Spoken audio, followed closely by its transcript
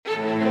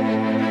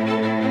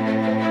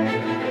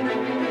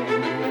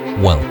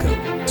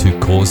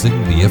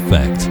Causing the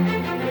Effect,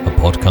 a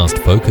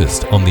podcast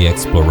focused on the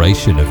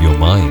exploration of your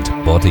mind,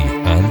 body,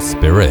 and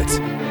spirit.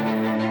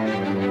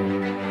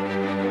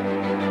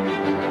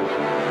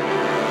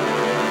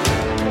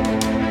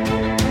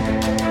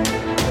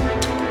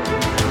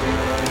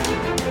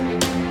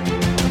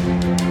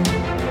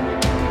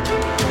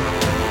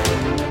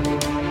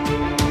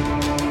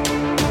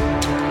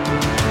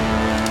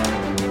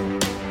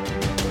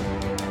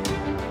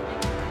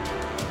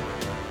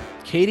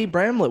 Katie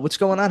Bramlett, what's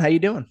going on? How you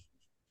doing?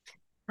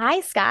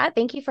 Hi, Scott.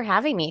 Thank you for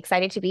having me.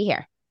 Excited to be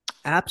here.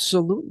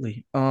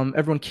 Absolutely.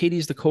 Everyone,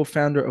 Katie's the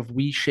co-founder of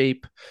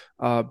WeShape,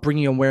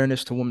 bringing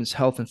awareness to women's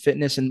health and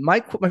fitness. And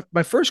my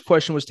first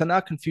question was to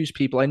not confuse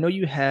people. I know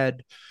you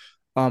had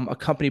a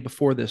company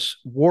before this,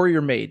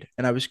 Warrior Made,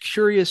 and I was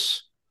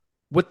curious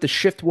what the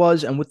shift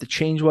was and what the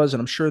change was.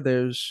 And I'm sure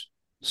there's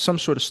some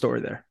sort of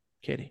story there,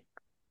 Katie.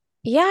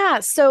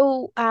 Yeah,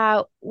 so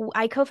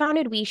I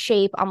co-founded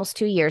WeShape almost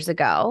 2 years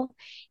ago.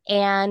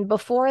 And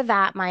before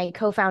that, my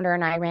co-founder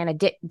and I ran a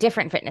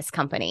different fitness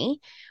company.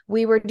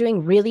 We were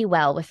doing really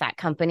well with that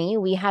company.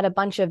 We had a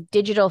bunch of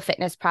digital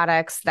fitness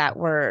products that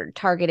were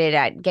targeted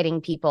at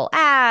getting people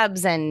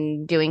abs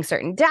and doing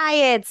certain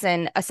diets.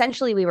 And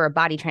essentially, we were a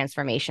body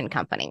transformation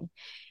company.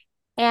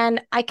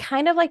 And I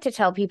kind of like to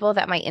tell people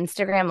that my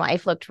Instagram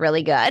life looked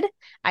really good.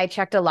 I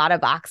checked a lot of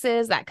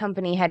boxes. That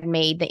company had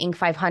made the Inc.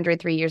 500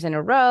 3 years in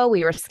a row.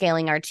 We were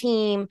scaling our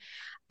team.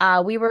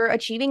 We were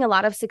achieving a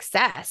lot of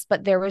success,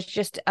 but there was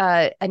just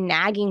a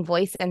nagging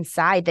voice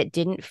inside that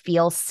didn't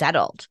feel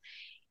settled.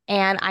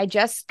 And I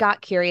just got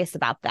curious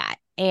about that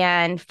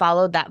and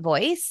followed that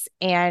voice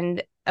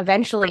and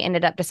eventually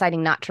ended up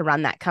deciding not to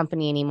run that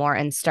company anymore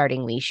and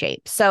starting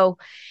WeShape. So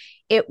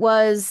I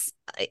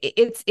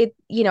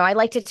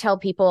like to tell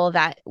people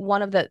that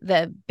one of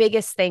the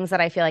biggest things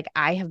that I feel like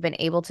I have been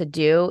able to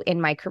do in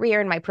my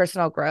career and my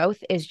personal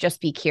growth is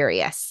just be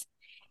curious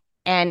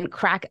and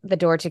crack the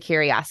door to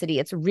curiosity.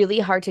 It's really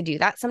hard to do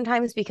that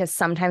sometimes because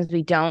sometimes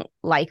we don't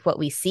like what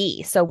we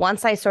see. So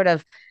once I sort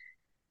of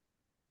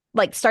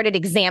started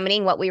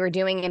examining what we were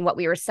doing and what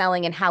we were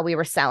selling and how we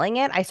were selling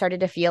it, I started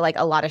to feel like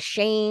a lot of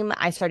shame.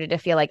 I started to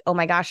feel like, oh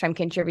my gosh, I'm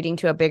contributing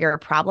to a bigger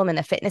problem in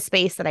the fitness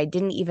space that I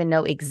didn't even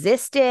know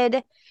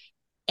existed.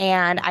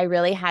 And I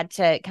really had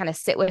to kind of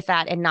sit with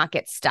that and not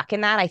get stuck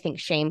in that. I think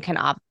shame can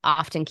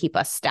often keep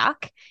us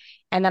stuck.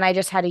 And then I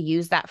just had to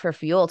use that for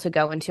fuel to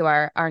go into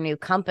our new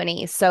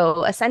company.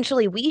 So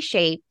essentially,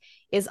 WeShape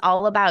is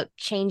all about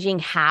changing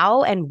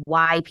how and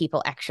why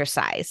people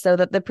exercise. So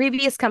the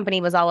previous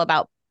company was all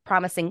about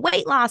promising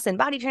weight loss and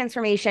body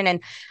transformation.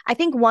 And I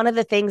think one of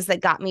the things that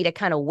got me to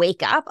kind of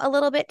wake up a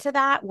little bit to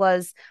that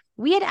was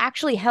we had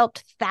actually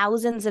helped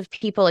thousands of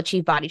people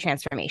achieve body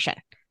transformation,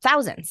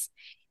 thousands.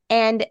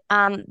 And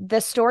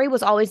the story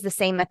was always the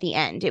same at the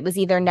end. It was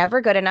either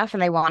never good enough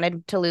and they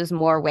wanted to lose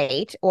more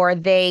weight, or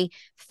they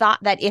thought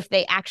that if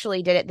they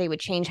actually did it, they would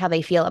change how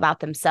they feel about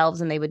themselves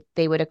and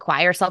they would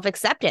acquire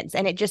self-acceptance.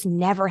 And it just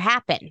never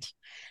happened.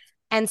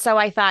 And so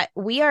I thought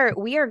we are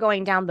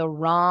going down the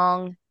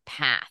wrong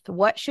path.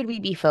 What should we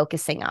be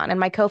focusing on? And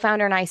my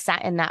co-founder and I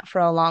sat in that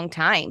for a long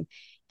time.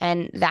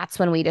 And that's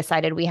when we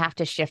decided we have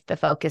to shift the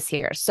focus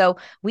here. So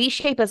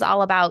WeShape is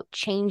all about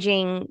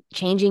changing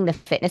the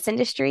fitness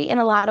industry in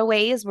a lot of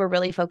ways. We're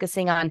really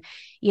focusing on,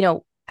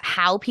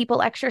 how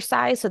people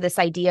exercise. So this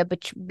idea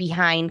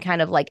behind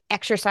kind of like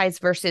exercise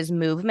versus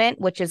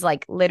movement, which is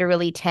like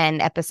literally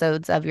 10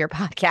 episodes of your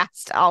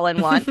podcast all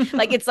in one.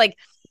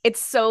 It's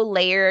so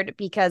layered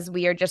because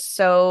we are just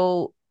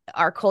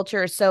our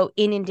culture is so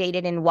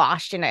inundated and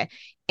washed in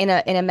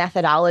a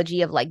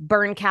methodology of like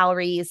burn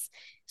calories,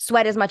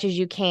 sweat as much as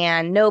you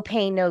can, no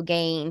pain, no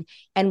gain.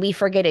 And we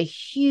forget a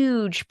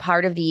huge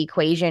part of the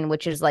equation,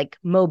 which is like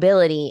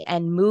mobility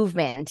and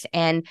movement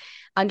and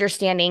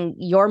understanding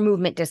your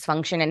movement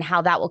dysfunction and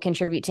how that will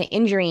contribute to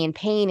injury and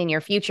pain in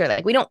your future.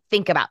 Like we don't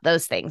think about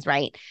those things,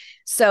 right?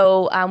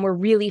 So we're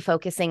really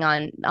focusing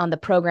on the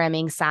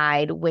programming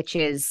side, which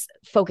is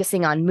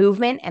focusing on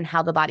movement and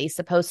how the body's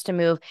supposed to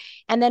move.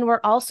 And then we're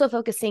also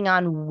focusing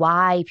on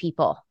why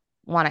people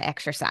want to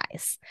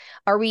exercise.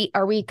 Are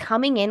we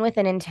coming in with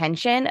an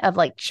intention of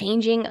like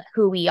changing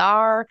who we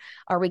are?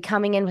 Are we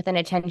coming in with an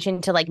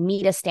intention to like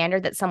meet a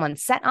standard that someone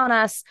set on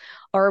us?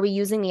 Or are we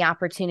using the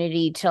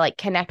opportunity to like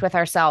connect with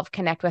ourselves,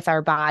 connect with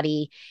our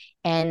body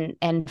and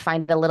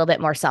find a little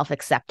bit more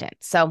self-acceptance?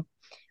 So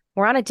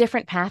we're on a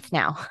different path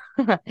now.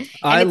 And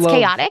it's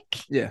chaotic,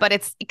 but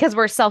it's because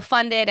we're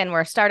self-funded and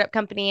we're a startup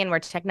company and we're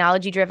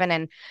technology driven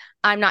and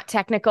I'm not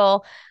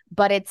technical,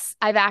 but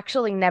I've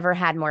actually never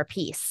had more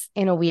peace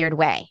in a weird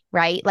way,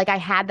 right? Like I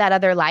had that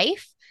other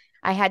life.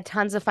 I had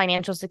tons of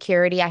financial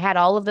security. I had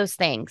all of those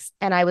things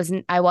and I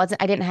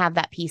didn't have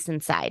that peace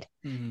inside.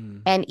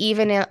 And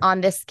even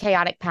on this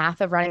chaotic path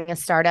of running a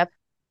startup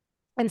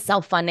and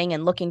self-funding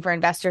and looking for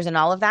investors and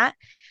all of that,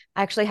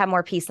 I actually have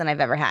more peace than I've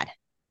ever had.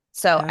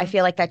 So I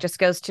feel like that just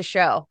goes to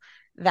show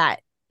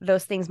that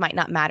those things might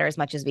not matter as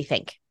much as we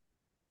think.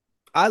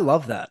 I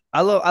love that.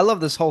 I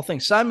love this whole thing.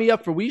 Sign me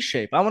up for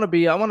WeShape. I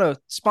want to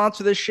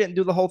sponsor this shit and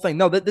do the whole thing.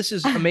 No, this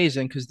is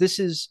amazing because this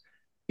is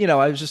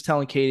I was just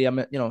telling Katie,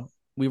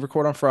 we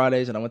record on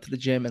Fridays and I went to the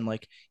gym and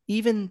like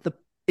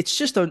it's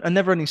just a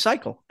never ending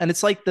cycle. And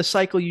it's like the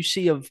cycle you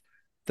see of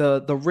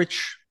the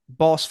rich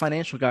boss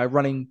financial guy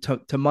running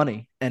to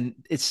money. And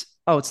it's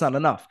not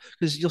enough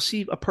because you'll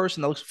see a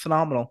person that looks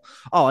phenomenal.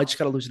 Oh, I just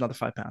got to lose another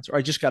 5 pounds or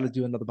I just got to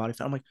do another body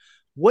fat. I'm like,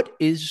 what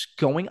is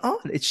going on?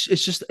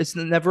 It's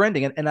never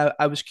ending. And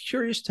I was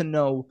curious to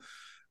know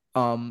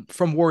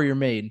from Warrior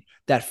Made,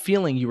 that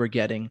feeling you were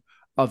getting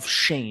of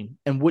shame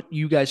and what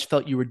you guys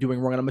felt you were doing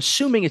wrong. And I'm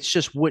assuming it's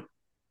just what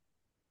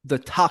the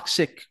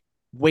toxic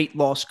weight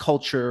loss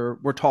culture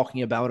we're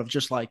talking about of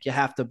just like you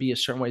have to be a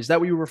certain way. Is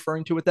that what you were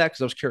referring to with that?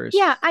 Because I was curious.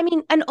 Yeah, I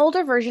mean, an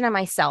older version of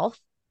myself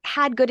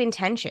had good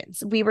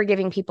intentions. We were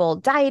giving people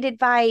diet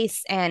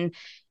advice and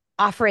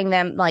offering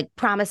them like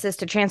promises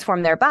to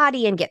transform their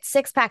body and get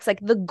six packs.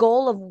 Like the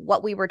goal of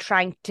what we were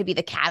trying to be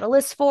the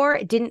catalyst for,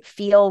 it didn't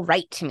feel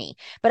right to me.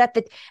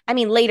 But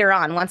later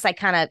on, once I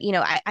kind of,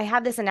 I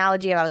have this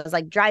analogy of I was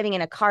like driving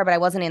in a car, but I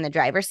wasn't in the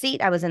driver's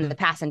seat. I was in the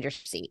passenger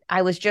seat.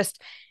 I was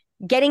just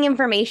getting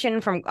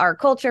information from our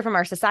culture, from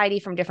our society,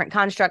 from different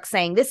constructs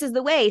saying, this is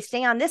the way,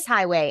 stay on this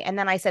highway. And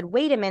then I said,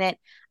 wait a minute,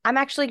 I'm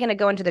actually going to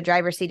go into the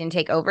driver's seat and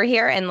take over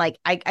here. And like,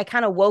 I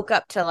kind of woke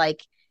up to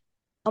like,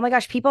 oh my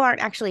gosh, people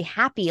aren't actually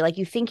happy. Like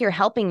you think you're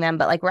helping them,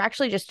 but like we're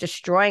actually just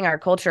destroying our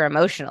culture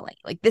emotionally.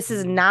 Like this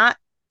is not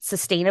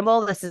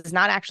sustainable. This is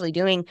not actually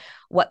doing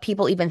what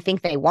people even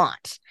think they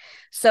want.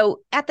 So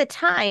at the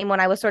time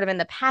when I was sort of in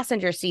the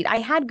passenger seat, I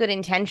had good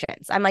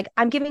intentions. I'm like,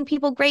 I'm giving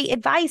people great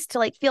advice to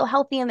like feel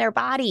healthy in their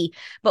body.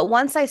 But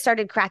once I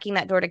started cracking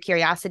that door to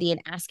curiosity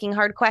and asking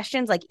hard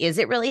questions, like, is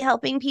it really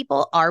helping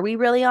people? Are we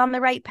really on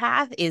the right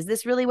path? Is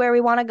this really where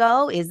we want to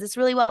go? Is this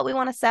really what we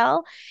want to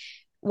sell?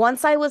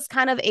 Once I was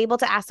kind of able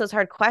to ask those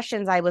hard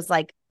questions, I was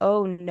like,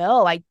 oh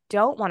no, I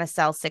don't want to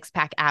sell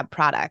six-pack ab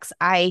products.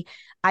 I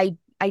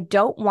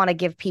don't want to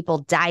give people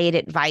diet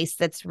advice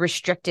that's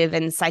restrictive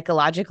and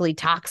psychologically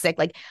toxic.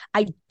 Like,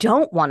 I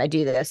don't want to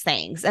do those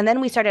things. And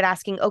then we started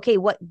asking, okay,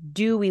 what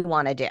do we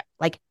want to do?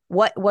 Like,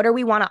 what do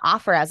we want to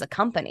offer as a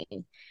company?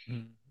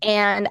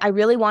 And I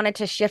really wanted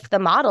to shift the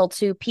model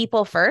to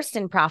people first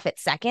and profit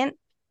second,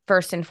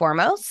 first and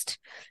foremost,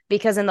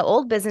 because in the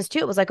old business too,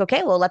 it was like,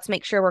 okay, well, let's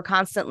make sure we're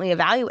constantly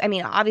evaluating. I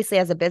mean, obviously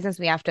as a business,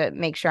 we have to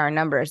make sure our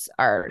numbers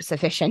are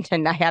sufficient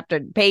and I have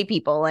to pay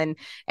people and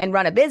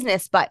run a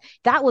business. But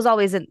that was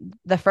always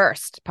the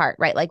first part,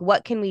 right? Like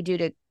what can we do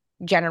to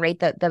generate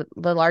the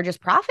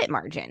largest profit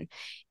margin?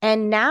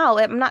 And now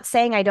I'm not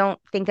saying I don't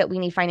think that we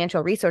need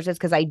financial resources,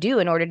 because I do,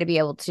 in order to be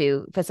able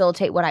to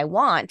facilitate what I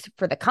want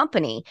for the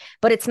company,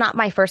 but it's not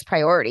my first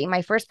priority.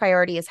 My first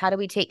priority is how do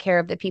we take care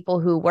of the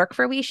people who work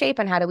for WeShape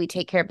and how do we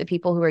take care of the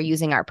people who are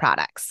using our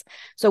products?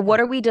 So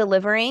what are we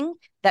delivering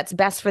that's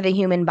best for the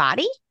human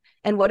body?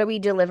 And what are we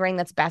delivering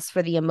that's best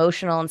for the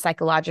emotional and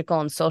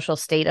psychological and social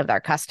state of our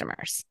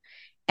customers?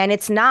 And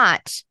it's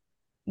not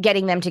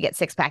getting them to get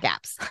six-pack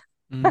abs.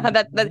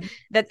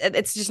 that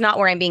it's just not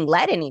where I'm being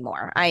led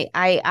anymore.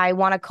 I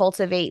want to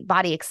cultivate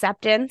body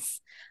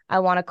acceptance. I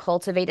want to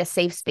cultivate a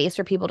safe space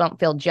where people don't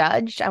feel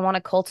judged. I want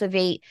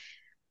to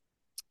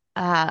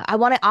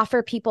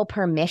offer people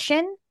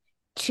permission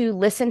to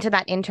listen to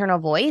that internal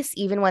voice,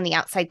 even when the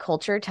outside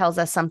culture tells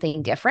us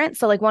something different.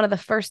 So like one of the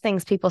first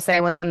things people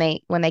say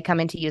when they come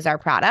in to use our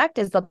product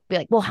is they'll be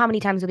like, well, how many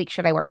times a week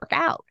should I work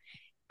out?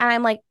 And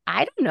I'm like,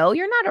 I don't know.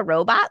 You're not a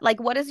robot. Like,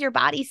 what does your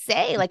body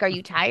say? Like, are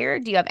you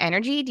tired? Do you have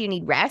energy? Do you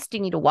need rest? Do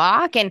you need to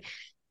walk? And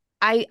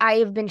I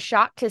have been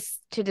shocked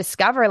to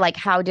discover like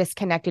how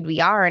disconnected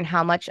we are and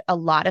how much a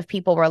lot of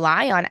people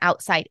rely on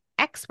outside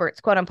experts,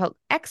 quote unquote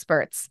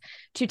experts,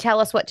 to tell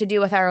us what to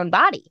do with our own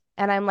body.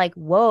 And I'm like,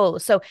 whoa.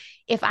 So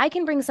if I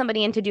can bring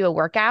somebody in to do a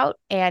workout,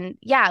 and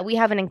yeah, we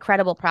have an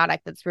incredible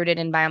product that's rooted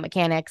in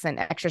biomechanics and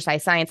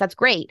exercise science, that's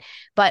great.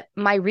 But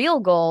my real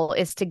goal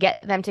is to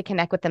get them to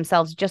connect with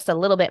themselves just a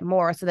little bit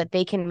more so that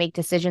they can make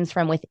decisions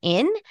from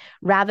within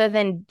rather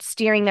than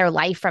steering their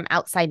life from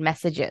outside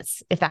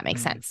messages, if that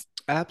makes sense.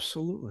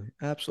 Absolutely.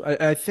 Absolutely.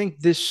 I think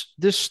this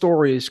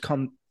story has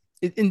come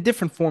in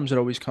different forms. It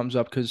always comes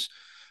up because,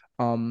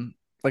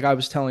 like I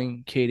was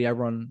telling Katie, I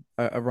run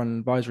an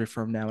advisory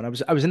firm now,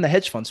 and I was in the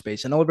hedge fund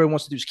space, and all everybody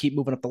wants to do is keep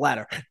moving up the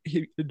ladder.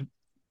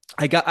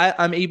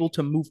 I'm able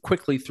to move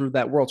quickly through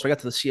that world. So I got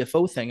to the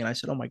CFO thing and I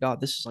said, oh my God,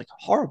 this is like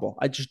horrible.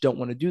 I just don't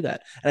want to do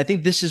that. And I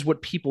think this is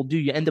what people do.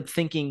 You end up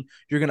thinking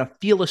you're going to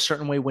feel a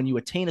certain way when you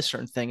attain a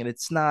certain thing, and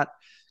it's not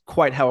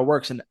quite how it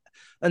works. And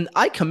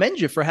I commend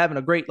you for having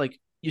a great, like,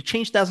 you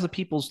changed thousands of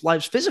people's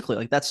lives physically.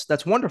 Like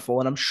that's wonderful.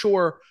 And I'm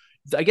sure,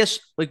 I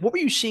guess, like, what were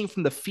you seeing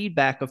from the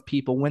feedback of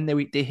people when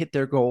they hit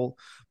their goal?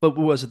 But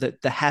was it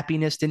that the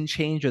happiness didn't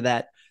change, or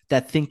that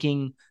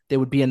thinking there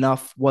would be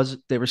enough, was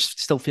they were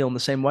still feeling the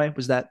same way?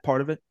 Was that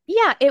part of it?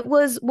 Yeah, it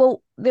was.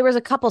 Well, there was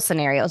a couple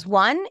scenarios.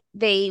 One,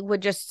 they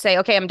would just say,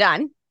 okay, I'm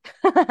done.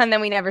 And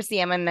then we never see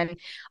them. And then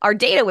our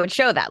data would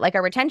show that, like,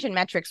 our retention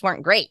metrics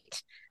weren't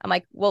great. I'm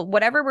like, well,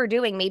 whatever we're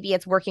doing, maybe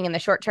it's working in the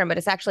short term, but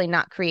it's actually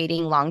not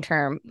creating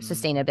long-term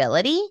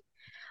sustainability.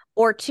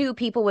 Or two,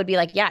 people would be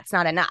like, yeah, it's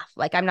not enough.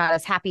 Like, I'm not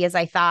as happy as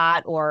I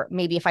thought. Or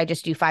maybe if I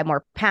just do 5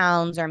 more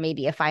pounds, or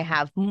maybe if I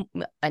have an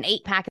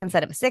 8-pack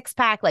instead of a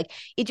 6-pack, like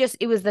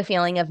it was the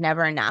feeling of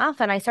never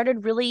enough. And I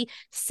started really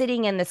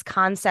sitting in this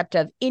concept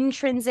of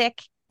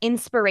intrinsic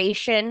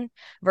inspiration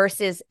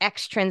versus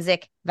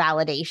extrinsic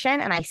validation.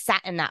 And I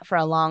sat in that for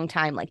a long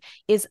time. Like,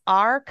 is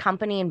our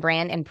company and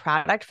brand and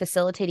product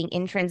facilitating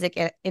intrinsic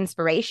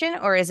inspiration,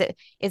 or is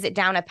it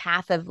down a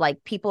path of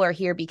like, people are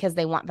here because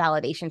they want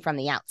validation from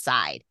the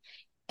outside?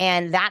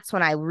 And that's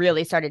when I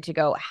really started to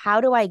go,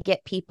 how do I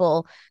get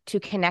people to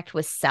connect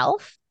with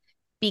self?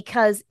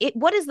 Because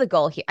what is the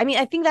goal here? I mean,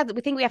 I think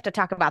we have to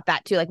talk about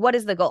that too. Like, what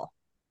is the goal?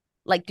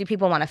 Like, do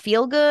people want to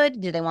feel good?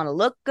 Do they want to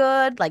look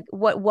good? Like,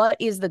 what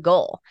is the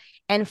goal?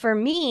 And for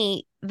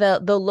me, the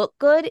look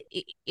good,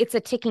 it's a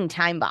ticking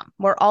time bomb.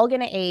 We're all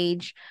going to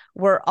age.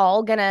 We're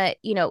all going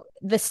to,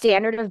 the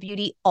standard of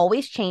beauty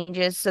always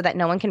changes so that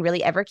no one can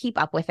really ever keep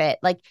up with it.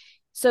 Like,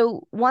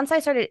 so once I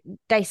started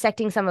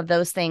dissecting some of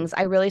those things,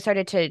 I really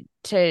started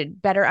to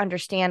better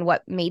understand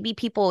what maybe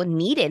people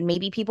needed.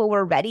 Maybe people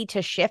were ready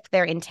to shift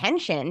their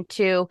intention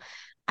to,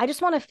 I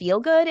just want to feel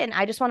good, and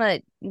I just want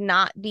to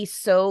not be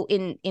so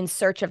in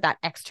search of that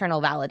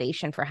external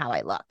validation for how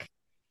I look.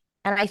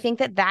 And I think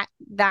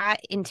that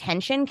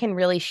intention can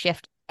really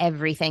shift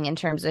everything in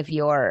terms of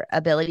your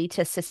ability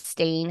to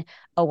sustain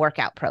a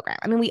workout program.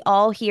 I mean, we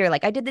all hear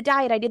like, I did the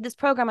diet, I did this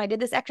program, I did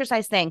this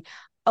exercise thing.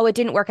 Oh, it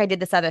didn't work. I did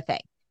this other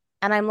thing.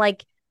 And I'm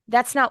like,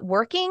 that's not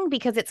working,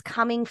 because it's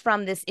coming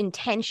from this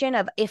intention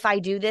of, if I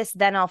do this,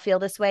 then I'll feel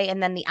this way,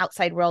 and then the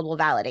outside world will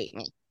validate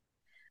me.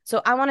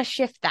 So I want to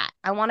shift that.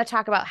 I want to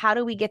talk about, how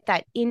do we get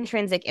that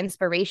intrinsic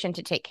inspiration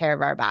to take care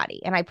of our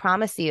body? And I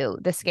promise you,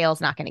 the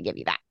scale's not going to give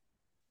you that.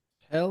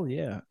 Hell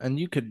yeah. And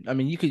you could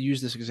use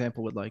this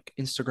example with like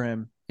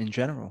Instagram in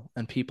general,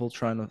 and people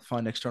trying to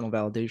find external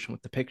validation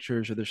with the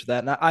pictures or this or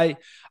that. And I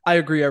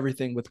agree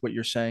everything with what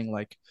you're saying.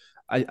 Like,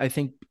 I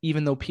think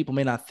even though people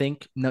may not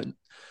think, no,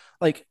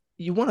 like,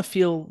 you want to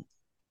feel,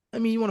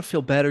 you want to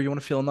feel better, you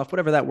want to feel enough,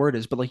 whatever that word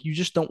is, but like, you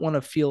just don't want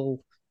to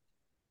feel,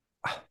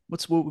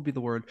 what would be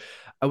the word?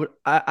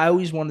 I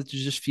always wanted to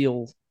just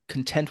feel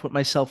content with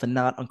myself and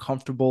not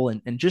uncomfortable,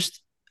 and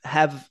just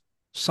have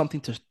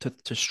something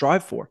to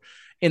strive for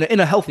in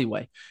a healthy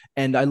way.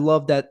 And I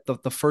love that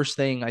the first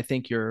thing I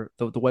think the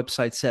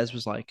website says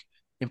was like,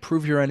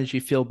 improve your energy,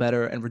 feel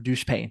better, and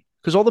reduce pain.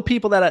 Because all the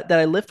people that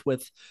I lift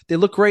with, they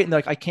look great, and they're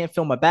like, I can't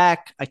feel my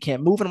back, I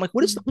can't move. And I'm like,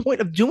 what is the point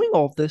of doing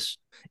all of this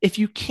if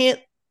you can't,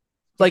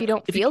 like, if you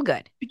don't feel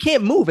good? You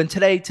can't move. And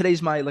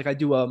today's my, like, I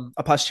do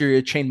a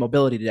posterior chain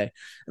mobility today.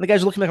 And the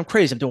guys are looking like I'm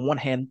crazy. I'm doing one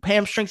hand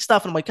hamstring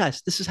stuff. And I'm like,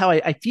 guys, this is how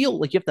I feel.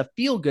 Like, you have to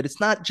feel good.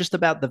 It's not just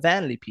about the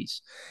vanity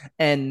piece.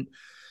 And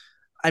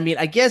I mean,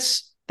 I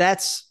guess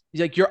that's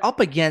like, you're up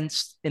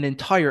against an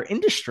entire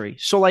industry.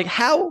 So like,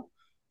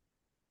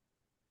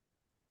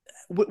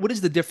 what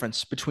is the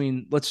difference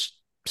between, let's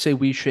say,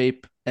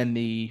 WeShape and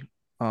the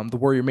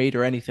Warrior Mate,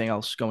 or anything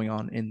else going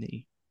on in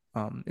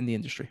the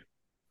industry?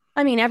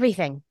 I mean,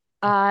 everything.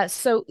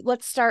 So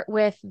let's start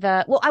with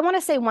I want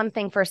to say one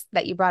thing first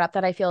that you brought up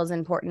that I feel is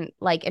important,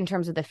 like in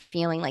terms of the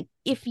feeling. Like,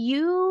 if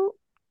you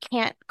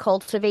can't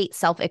cultivate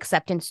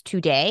self-acceptance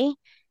today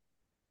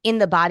in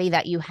the body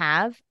that you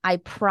have, I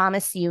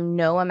promise you,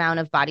 no amount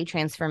of body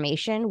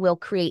transformation will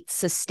create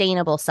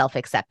sustainable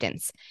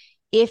self-acceptance.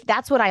 If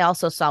that's what I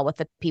also saw with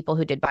the people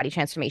who did body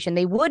transformation,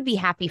 they would be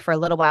happy for a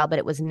little while, but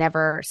it was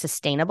never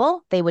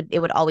sustainable. It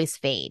would always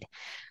fade.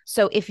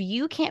 So if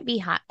you can't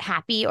be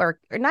happy, or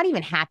not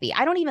even happy,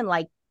 I don't even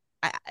like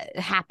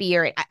happy,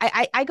 or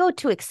I go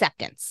to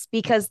acceptance,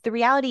 because the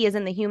reality is,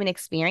 in the human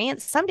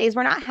experience, some days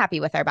we're not happy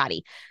with our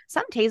body.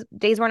 Some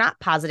days we're not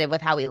positive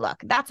with how we look.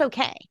 That's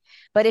okay.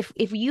 But if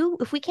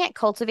we can't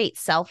cultivate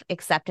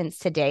self-acceptance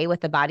today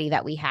with the body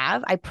that we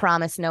have, I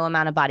promise no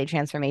amount of body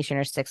transformation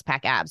or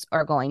 6-pack abs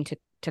are going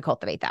to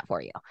cultivate that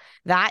for you.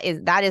 That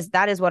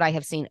is what I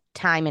have seen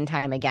time and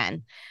time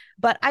again.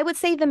 But I would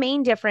say the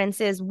main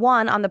difference is,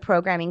 one, on the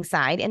programming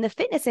side. In the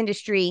fitness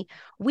industry,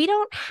 we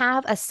don't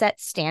have a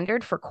set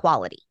standard for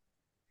quality,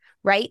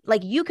 right?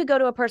 Like, you could go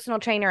to a personal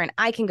trainer, and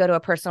I can go to a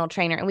personal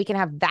trainer, and we can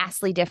have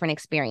vastly different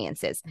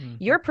experiences. Mm-hmm.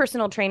 Your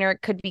personal trainer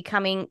could be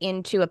coming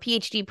into a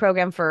PhD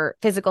program for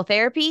physical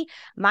therapy.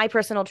 My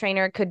personal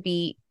trainer could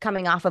be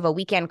coming off of a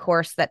weekend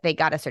course that they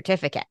got a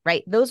certificate,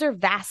 right? Those are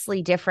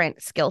vastly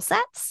different skill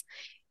sets.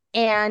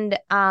 And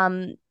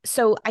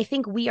so I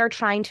think we are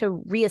trying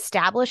to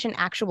reestablish an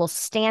actual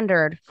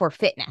standard for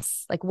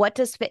fitness. Like, what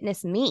does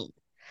fitness mean?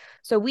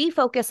 So we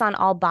focus on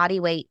all body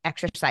weight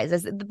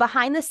exercises.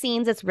 Behind the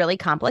scenes, it's really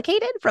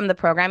complicated from the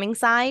programming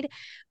side,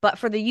 but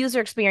for the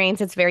user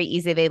experience, it's very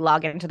easy. They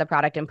log into the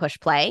product and push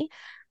play.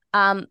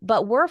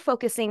 But we're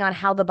focusing on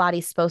how the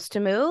body's supposed to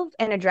move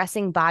and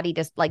addressing body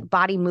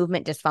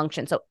movement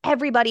dysfunction. So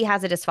everybody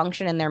has a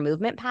dysfunction in their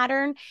movement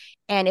pattern.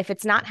 And if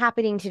it's not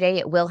happening today,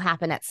 it will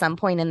happen at some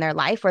point in their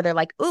life where they're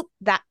like, oop,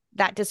 that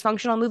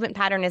dysfunctional movement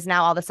pattern is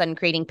now all of a sudden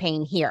creating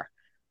pain here,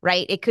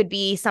 right? It could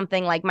be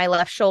something like my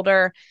left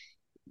shoulder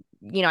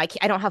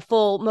I don't have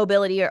full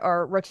mobility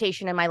or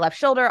rotation in my left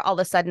shoulder. All of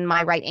a sudden,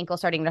 my right ankle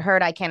starting to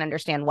hurt. I can't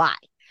understand why.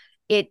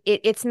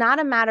 It's not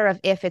a matter of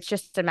if, it's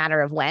just a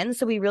matter of when.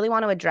 So we really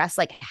want to address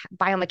like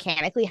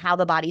biomechanically how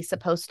the body's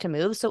supposed to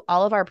move. So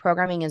all of our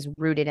programming is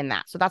rooted in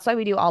that. So that's why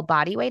we do all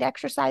body weight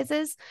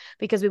exercises,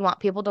 because we want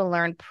people to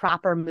learn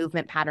proper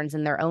movement patterns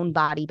in their own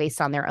body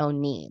based on their own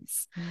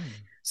needs.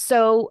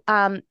 So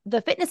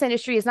the fitness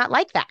industry is not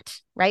like that,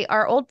 right?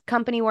 Our old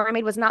company where I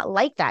made was not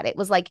like that. It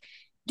was like,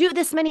 do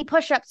this many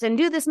push-ups and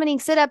do this many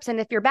sit-ups. And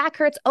if your back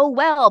hurts, oh,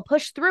 well,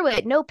 push through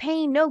it. No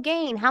pain, no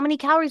gain. How many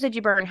calories did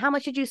you burn? How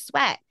much did you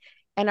sweat?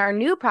 And our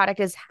new product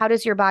is, how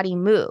does your body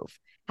move?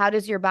 How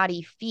does your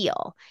body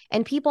feel?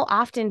 And people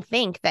often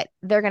think that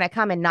they're going to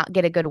come and not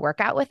get a good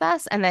workout with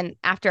us. And then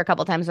after a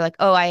couple of times, they're like,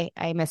 oh, I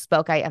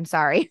misspoke. I'm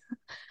sorry.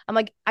 I'm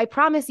like, I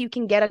promise you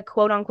can get a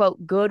quote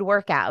unquote good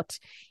workout,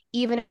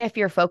 even if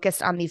you're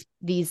focused on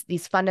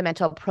these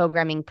fundamental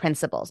programming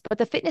principles. But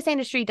the fitness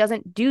industry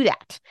doesn't do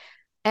that.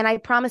 And I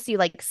promise you,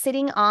 like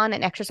sitting on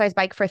an exercise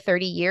bike for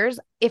 30 years,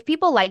 if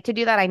people like to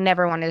do that, I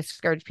never want to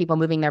discourage people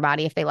moving their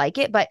body if they like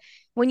it. But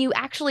when you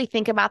actually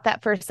think about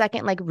that for a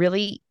second, like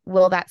really,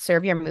 will that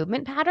serve your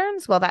movement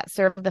patterns? Will that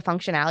serve the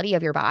functionality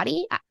of your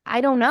body?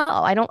 I don't know.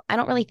 I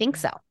don't really think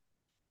so.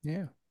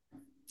 Yeah.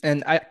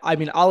 And I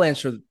mean, I'll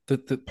answer the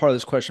part of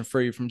this question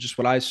for you from just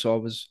what I saw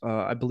was,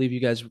 I believe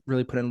you guys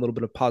really put in a little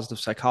bit of positive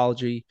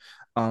psychology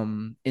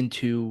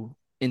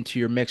into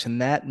your mix,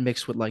 and that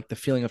mixed with like the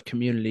feeling of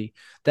community,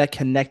 that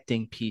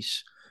connecting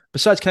piece.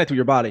 Besides connecting with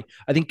your body,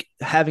 I think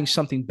having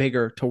something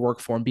bigger to work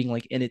for and being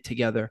like in it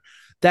together,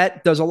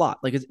 that does a lot.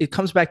 Like it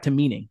comes back to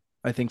meaning,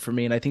 I think, for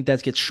me. And I think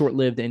that gets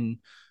short-lived in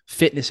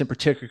fitness in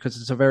particular, because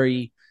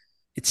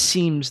it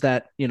seems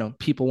that,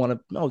 people want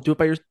to, do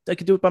it I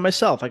could do it by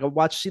myself. I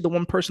could see the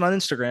one person on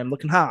Instagram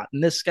looking hot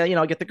and this guy,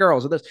 I get the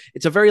girls or this.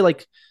 It's a very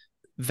like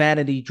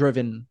vanity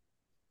driven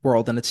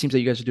world. And it seems that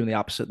you guys are doing the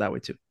opposite that way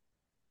too.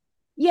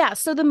 Yeah.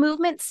 So the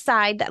movement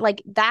side,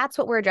 that's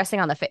what we're addressing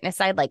on the fitness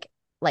side, like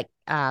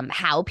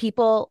how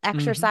people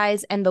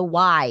exercise, and the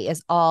why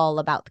is all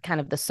about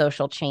kind of the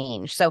social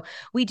change. So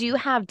we do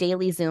have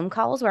daily Zoom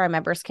calls where our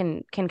members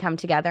can come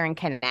together and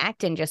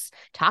connect and just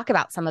talk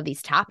about some of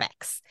these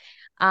topics.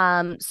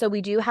 So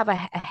we do have a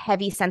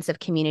heavy sense of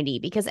community,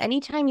 because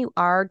anytime you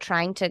are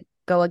trying to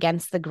go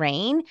against the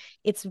grain,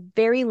 it's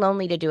very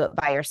lonely to do it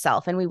by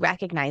yourself. And we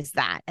recognize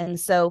that. And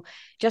so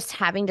just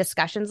having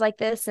discussions like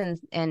this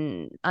and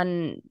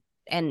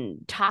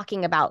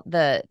talking about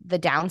the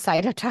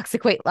downside of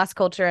toxic weight loss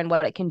culture and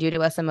what it can do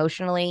to us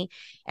emotionally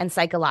and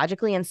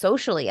psychologically and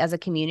socially as a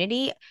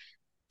community,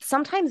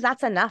 sometimes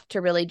that's enough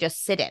to really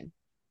just sit in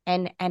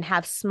and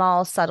have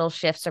small, subtle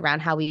shifts around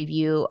how we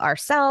view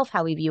ourselves,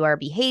 how we view our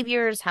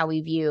behaviors, how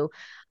we view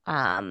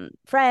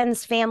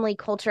friends, family,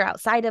 culture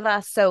outside of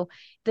us. So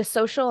the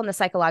social and the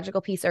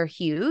psychological piece are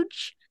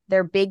huge.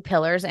 They're big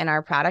pillars in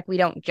our product. We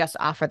don't just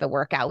offer the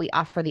workout, we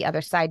offer the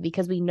other side,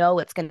 because we know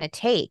it's going to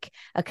take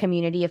a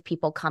community of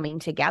people coming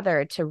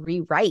together to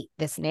rewrite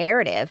this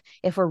narrative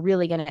if we're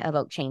really going to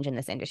evoke change in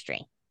this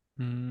industry.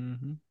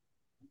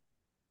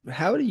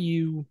 How do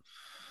you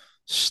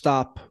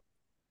stop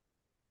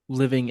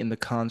living in the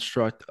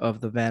construct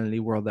of the vanity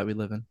world that we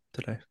live in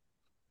today?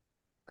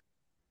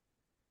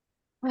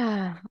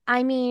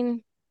 I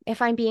mean, if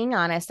I'm being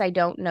honest, I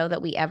don't know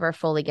that we ever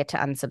fully get to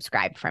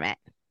unsubscribe from it.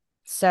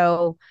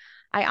 So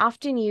I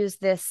often use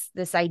this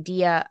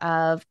idea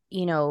of,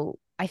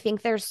 I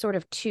think there's sort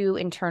of two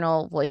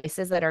internal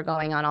voices that are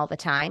going on all the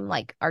time,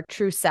 like our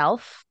true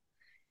self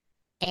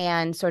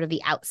and sort of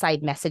the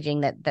outside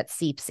messaging that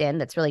seeps in,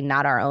 that's really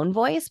not our own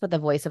voice, but the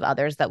voice of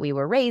others that we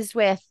were raised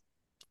with,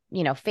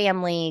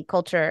 family,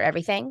 culture,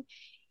 everything.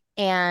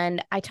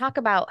 And I talk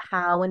about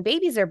how when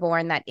babies are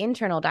born, that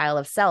internal dial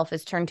of self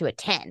is turned to a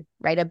 10,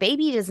 right? A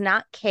baby does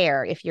not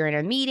care if you're in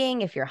a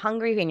meeting, if you're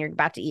hungry and you're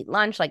about to eat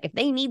lunch. Like if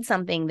they need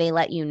something, they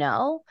let you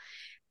know.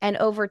 And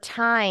over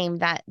time,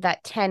 that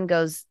 10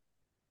 goes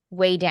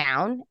way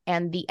down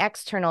and the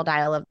external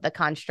dial of the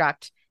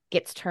construct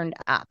gets turned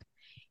up.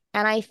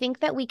 And I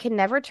think that we can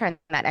never turn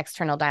that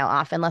external dial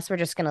off unless we're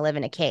just going to live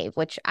in a cave,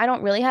 which I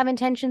don't really have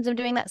intentions of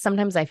doing that.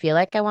 Sometimes I feel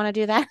like I want to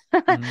do that,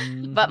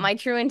 but my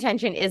true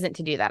intention isn't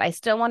to do that. I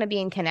still want to be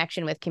in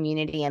connection with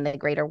community and the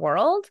greater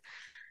world.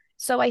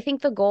 So I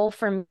think the goal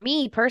for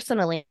me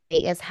personally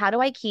is, how do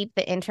I keep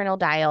the internal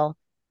dial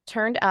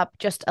turned up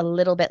just a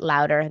little bit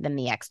louder than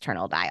the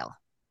external dial?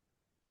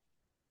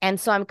 And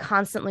so I'm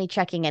constantly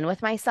checking in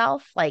with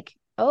myself, like,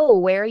 oh,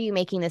 where are you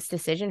making this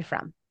decision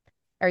from?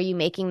 Are you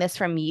making this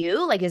from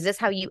you? Like, is this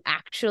how you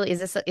actually,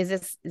 is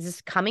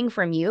this coming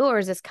from you, or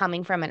is this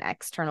coming from an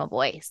external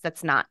voice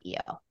that's not you?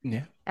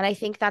 Yeah. And I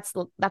think that's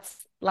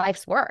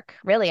life's work,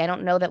 really. I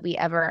don't know that we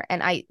ever,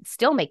 and I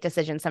still make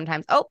decisions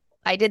sometimes. Oh,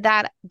 I did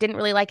that. Didn't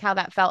really like how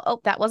that felt.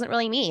 Oh, that wasn't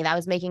really me. That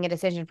was making a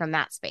decision from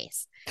that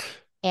space.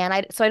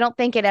 And so I don't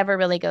think it ever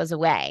really goes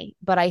away,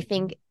 but I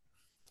think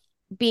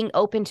being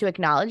open to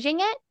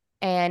acknowledging it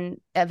and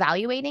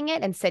evaluating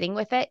it and sitting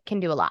with it can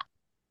do a lot.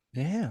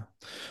 Yeah.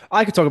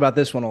 I could talk about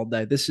this one all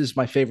day. This is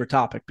my favorite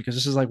topic because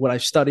this is like what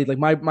I've studied. Like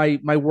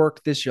my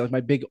work this year, like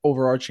my big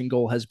overarching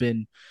goal has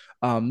been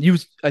you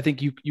I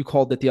think you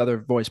called it the other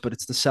voice, but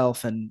it's the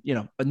self. And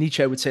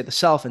Nietzsche would say the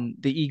self and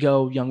the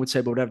ego, Jung would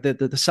say, but whatever,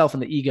 the self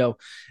and the ego.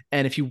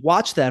 And if you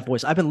watch that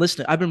voice, I've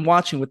been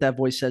watching what that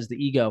voice says, the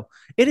ego.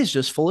 It is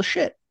just full of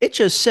shit. It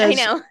just I says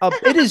know.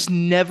 it is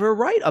never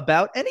right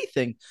about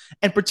anything.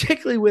 And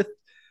particularly with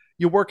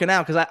you're working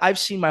out, because I've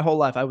seen my whole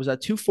life. I was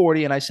at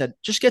 240 and I said,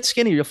 just get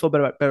skinnier. You'll feel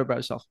better about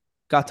yourself.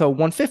 Got to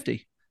 150.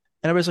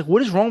 And everybody's like,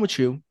 what is wrong with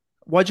you?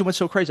 Why'd you went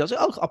so crazy? I was like,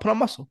 oh, I'll put on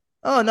muscle.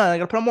 Oh no, I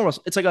gotta put on more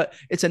muscle.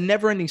 It's a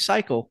never ending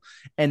cycle.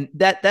 And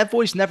that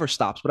voice never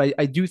stops. But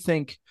I do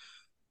think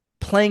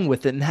playing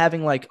with it and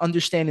having like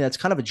understanding that's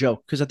kind of a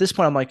joke. Because at this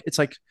point, I'm like, it's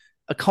like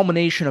a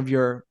culmination of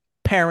your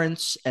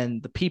parents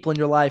and the people in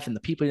your life and the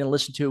people you're gonna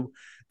listen to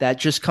that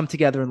just come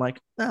together and like,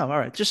 oh, all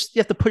right, just you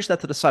have to push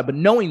that to the side. But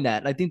knowing that,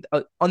 and I think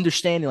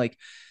understanding like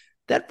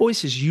that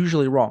voice is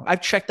usually wrong.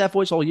 I've checked that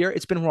voice all year.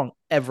 It's been wrong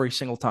every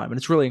single time. And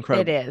it's really It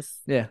incredible. is.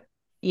 Yeah.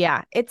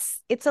 Yeah,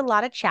 it's a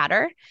lot of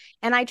chatter.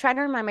 And I try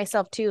to remind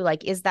myself too,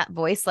 like, is that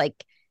voice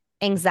like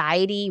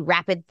anxiety,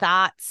 rapid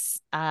thoughts?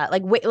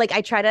 Like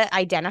I try to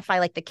identify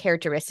like the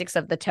characteristics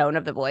of the tone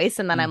of the voice.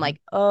 And then I'm Mm-hmm.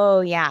 like,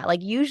 oh yeah,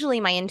 like usually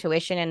my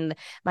intuition and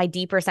my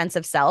deeper sense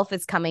of self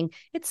is coming,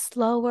 it's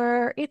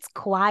slower, it's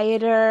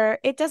quieter,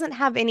 it doesn't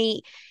have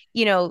any,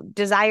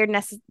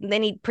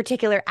 any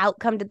particular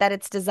outcome that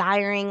it's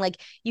desiring.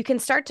 Like you can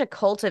start to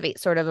cultivate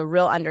sort of a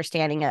real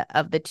understanding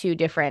of the two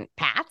different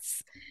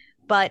paths,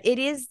 but it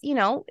is,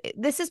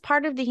 this is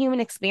part of the human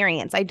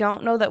experience. I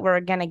don't know that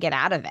we're going to get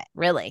out of it,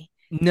 really.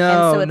 And so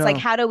No, it's like, no.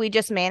 how do we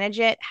just manage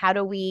it? How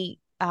do we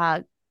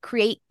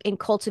create and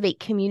cultivate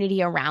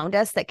community around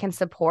us that can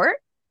support,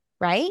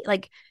 right?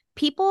 Like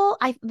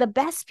the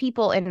best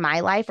people in my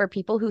life are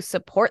people who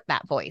support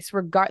that voice.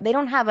 They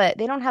don't have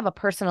a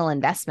personal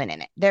investment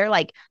in it. They're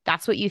like,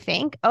 that's what you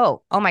think.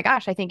 Oh my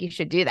gosh, I think you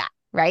should do that.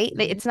 Right.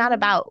 It's not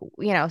about,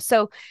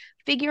 so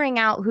figuring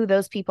out who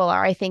those people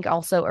are, I think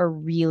also are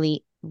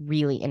really,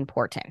 really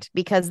important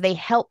because they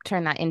help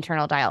turn that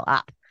internal dial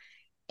up.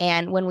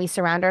 And when we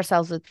surround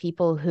ourselves with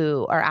people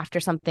who are after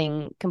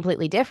something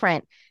completely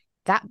different,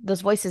 that those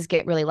voices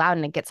get really loud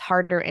and it gets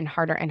harder and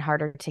harder and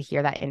harder to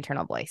hear that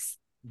internal voice.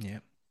 Yeah.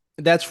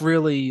 That's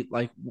really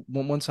like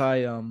once I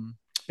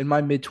in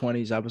my mid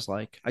 20s, I was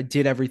like, I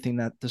did everything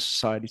that the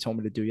society told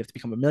me to do. You have to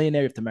become a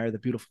millionaire, you have to marry the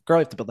beautiful girl,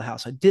 you have to build a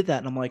house. I did that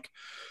and I'm like,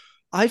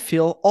 I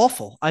feel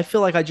awful. I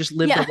feel like I just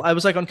lived. Yeah. I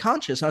was like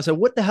unconscious, and I said,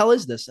 "What the hell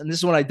is this?" And this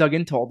is when I dug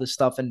into all this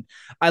stuff, and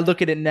I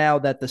look at it now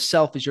that the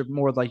self is your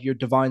more like your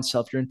divine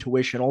self, your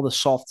intuition, all the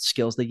soft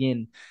skills, the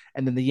yin,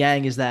 and then the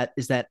yang is that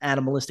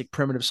animalistic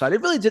primitive side.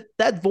 It really did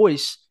that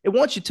voice. It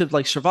wants you to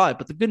like survive,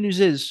 but the good news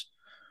is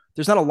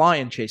there's not a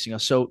lion chasing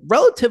us, so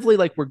relatively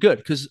like we're good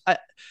because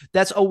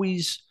that's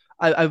always.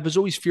 I was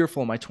always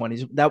fearful in my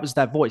 20s. That was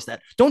that voice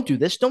that don't do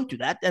this, don't do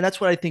that. And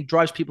that's what I think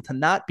drives people to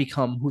not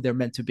become who they're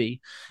meant to be.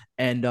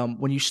 And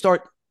when you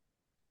start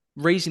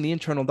raising the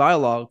internal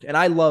dialogue, and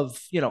I love,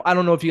 I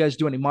don't know if you guys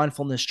do any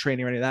mindfulness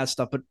training or any of that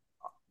stuff, but,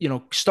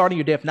 starting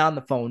your day, if not on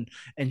the phone,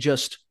 and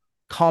just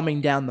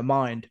calming down the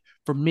mind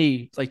for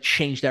me, like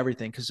changed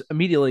everything because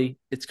immediately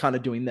it's kind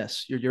of doing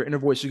this. Your inner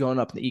voice is going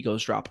up and the ego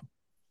is dropping.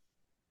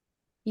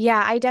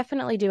 Yeah, I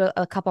definitely do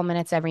a couple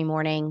minutes every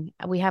morning.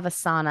 We have a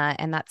sauna,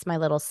 and that's my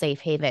little safe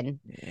haven.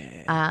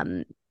 Yeah.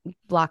 Um,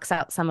 Blocks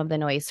out some of the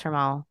noise from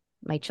all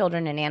my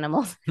children and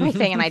animals, and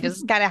everything, and I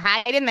just kind of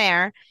hide in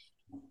there.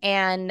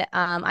 And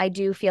I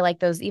do feel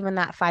like even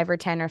that 5 or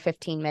 10 or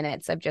 15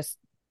 minutes of just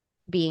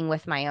being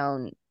with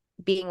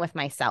being with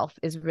myself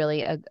is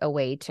really a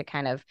way to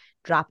kind of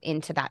drop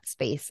into that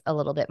space a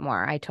little bit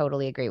more. I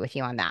totally agree with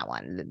you on that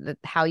one.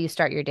 How you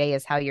start your day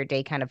is how your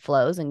day kind of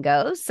flows and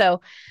goes.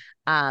 So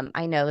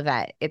I know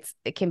that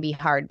it can be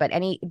hard, but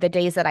the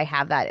days that I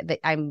have that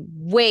I'm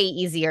way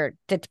easier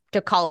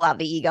to call out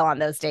the ego on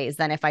those days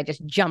than if I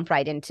just jump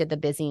right into the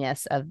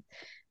busyness of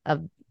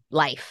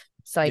life.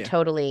 So I Yeah.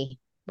 totally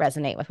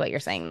resonate with what you're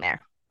saying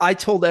there. I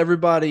told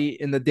everybody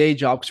in the day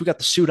job because we got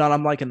the suit on.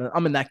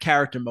 I'm in that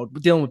character mode. We're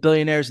dealing with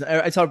billionaires,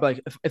 and I tell everybody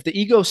if the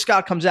ego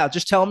Scott comes out,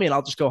 just tell me and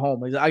I'll just go home.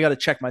 Like, I got to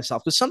check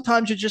myself because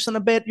sometimes you're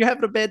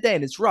having a bad day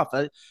and it's rough.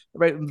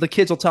 Right? The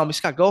kids will tell me,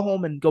 Scott, go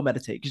home and go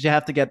meditate because you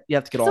have to get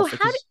So off it.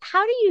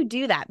 how do you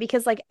do that?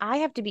 Because like I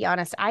have to be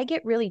honest, I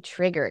get really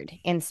triggered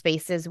in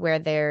spaces where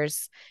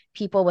there's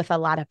people with a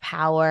lot of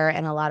power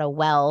and a lot of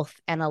wealth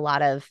and a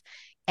lot of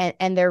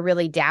and they're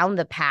really down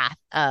the path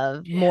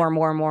of Yeah.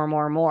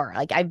 more.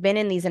 Like I've been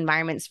in these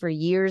environments for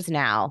years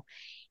now.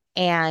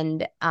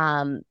 And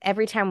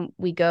every time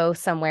we go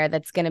somewhere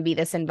that's going to be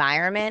this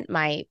environment,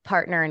 my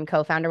partner and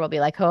co-founder will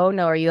be like, "Oh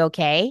no, are you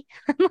okay?"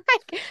 I'm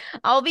like,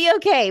 "I'll be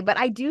okay," but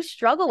I do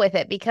struggle with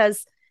it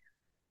because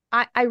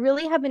I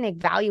really have been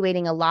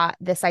evaluating a lot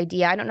this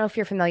idea. I don't know if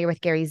you're familiar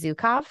with Gary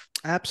Zukov.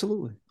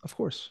 Absolutely, of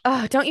course.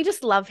 Oh, don't you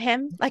just love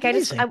him? Like I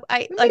just Amazing,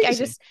 I like I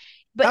amazing. just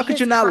but How could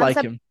you not like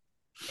him?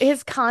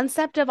 his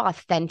concept of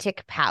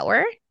authentic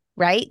power,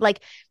 right?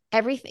 Like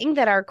everything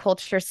that our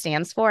culture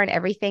stands for and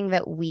everything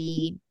that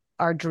we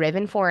are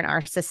driven for in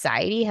our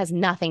society has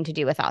nothing to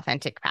do with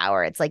authentic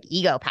power. It's like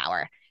ego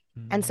power.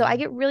 And so I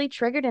get really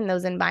triggered in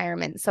those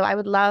environments. So I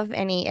would love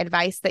any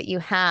advice that you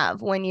have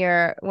when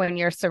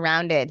you're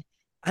surrounded.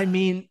 I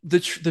mean, the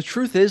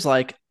truth is,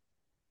 like,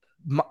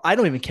 I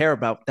don't even care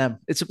about them.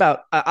 It's about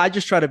I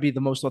just try to be the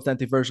most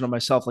authentic version of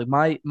myself. Like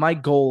my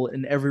goal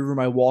in every room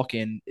I walk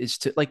in is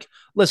to, like,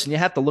 listen, you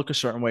have to look a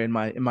certain way in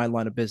my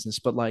line of business,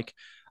 but like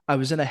I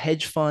was in a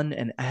hedge fund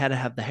and I had to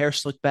have the hair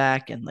slicked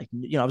back and, like,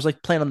 I was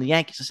like playing on the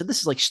Yankees. I said,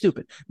 this is like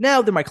stupid.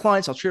 Now they're my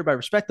clients. I'll treat everybody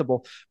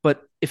respectable.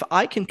 But if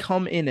I can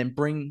come in and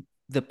bring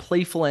the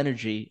playful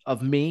energy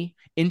of me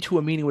into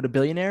a meeting with a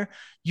billionaire,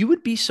 you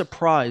would be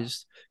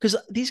surprised, because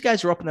these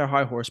guys are up in their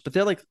high horse, but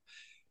they're like,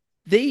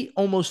 they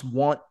almost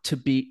want to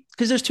be,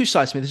 because there's two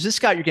sides to me. There's this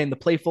guy, you're getting the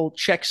playful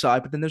check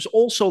side, but then there's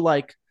also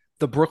like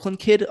the Brooklyn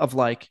kid of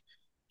like,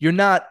 you're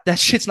not, that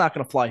shit's not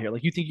going to fly here.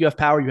 Like, you think you have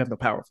power, you have no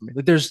power for me.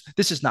 Like,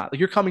 this is not like,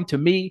 you're coming to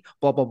me,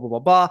 blah, blah, blah, blah,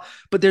 blah.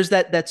 But there's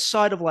that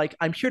side of like,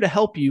 I'm here to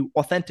help you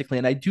authentically.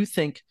 And I do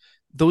think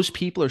those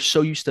people are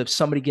so used to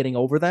somebody getting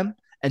over them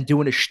and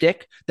doing a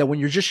shtick that when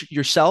you're just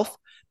yourself,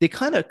 they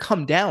kind of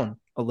come down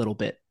a little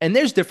bit. And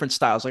there's different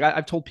styles. Like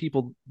I've told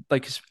people,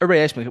 like,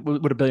 everybody asks me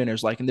what a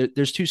billionaire's like, and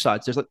there's two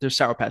sides. There's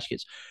Sour Patch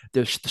Kids.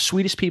 There's the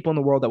sweetest people in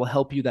the world that will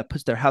help you, that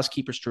puts their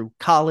housekeepers through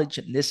college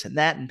and this and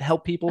that and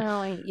help people.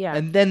 Oh, yeah.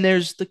 And then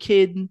there's the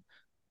kid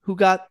who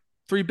got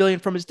 $3 billion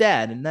from his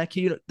dad, and that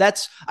kid,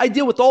 that's, I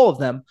deal with all of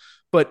them.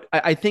 But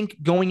I think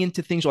going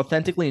into things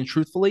authentically and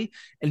truthfully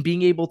and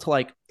being able to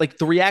like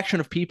the reaction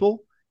of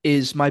people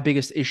is my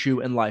biggest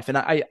issue in life. And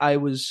I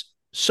was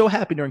so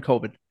happy during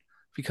COVID,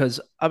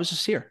 because I was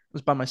just here. I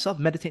was by myself,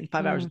 meditating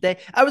 5 hours a day.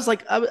 I was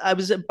like, I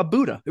was a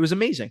Buddha. It was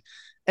amazing.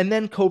 And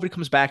then COVID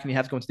comes back and you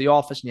have to go into the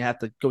office and you have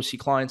to go see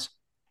clients.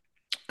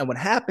 And what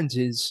happens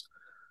is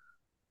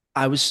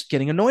I was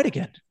getting annoyed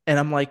again. And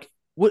I'm like,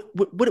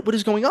 what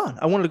is going on?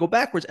 I wanted to go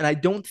backwards. And I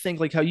don't think,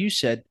 like how you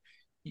said,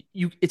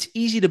 it's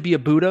easy to be a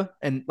Buddha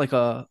and like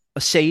a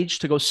sage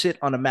to go sit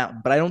on a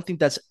mountain. But I don't think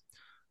that's,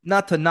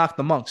 not to knock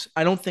the monks,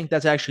 I don't think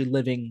that's actually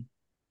living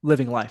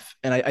life.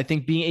 And I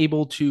think being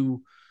able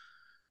to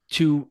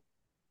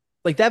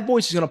like, that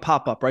voice is going to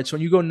pop up, right? So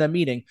when you go in that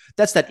meeting,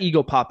 that's that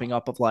ego popping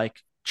up of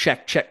like,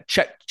 check, check,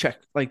 check, check.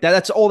 Like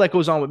that's all that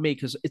goes on with me.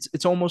 Cause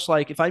it's almost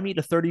like if I meet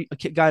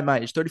a guy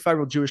my age,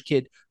 35-year-old Jewish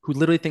kid who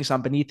literally thinks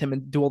I'm beneath him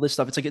and do all this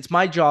stuff, it's like, it's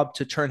my job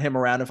to turn him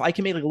around. If I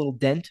can make like a little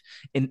dent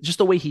in just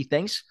the way he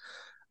thinks,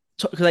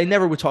 because I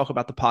never would talk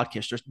about the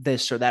podcast or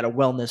this or that or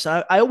wellness.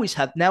 I always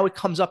have, now it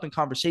comes up in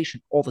conversation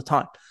all the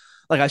time.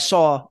 Like I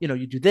saw,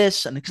 you do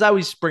this, and because I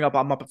always bring up,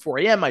 I'm up at 4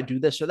 a.m., I do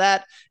this or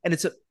that. And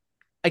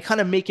I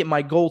kind of make it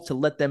my goal to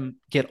let them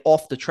get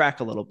off the track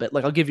a little bit.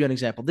 Like, I'll give you an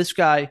example. This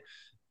guy,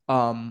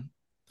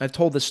 I've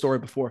told this story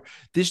before.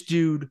 This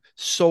dude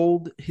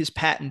sold his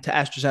patent to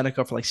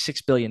AstraZeneca for like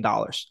 $6 billion.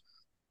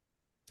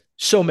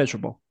 So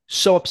miserable,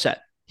 so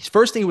upset. His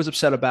first thing he was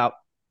upset about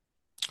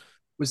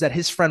was that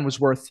his friend was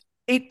worth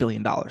 $8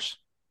 billion.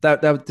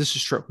 That this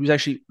is true. He was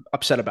actually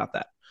upset about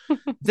that.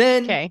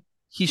 Then Okay.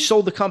 he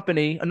sold the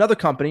company, another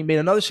company, made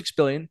another $6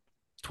 billion,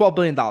 $12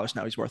 billion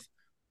now he's worth.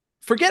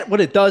 Forget what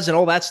it does and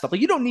all that stuff.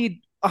 Like, you don't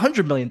need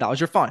 $100 million.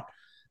 You're fine.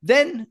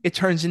 Then it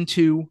turns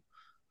into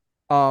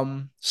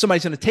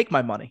somebody's going to take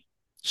my money.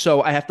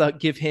 So I have to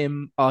give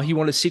him, he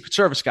wanted Secret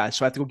Service guys.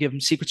 So I have to go give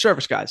him Secret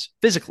Service guys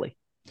physically.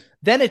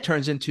 Then it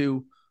turns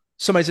into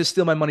somebody's going to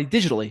steal my money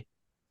digitally.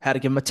 Had to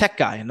give him a tech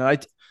guy.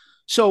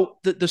 So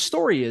the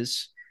story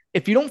is,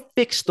 if you don't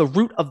fix the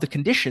root of the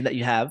condition that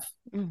you have,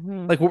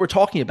 like what we're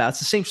talking about, it's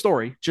the same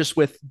story, just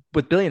with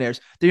billionaires,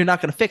 then you're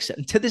not going to fix it.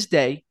 And to this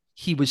day,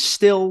 he was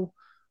still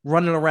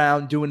running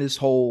around doing his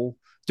whole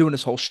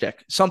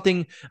shtick.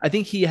 Something, I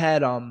think he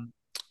had,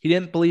 he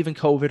didn't believe in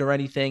COVID or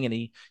anything, and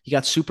he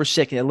got super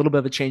sick and a little bit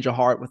of a change of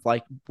heart with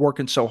like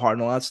working so hard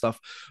and all that stuff.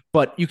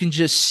 But you can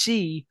just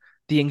see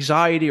the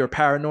anxiety or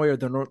paranoia,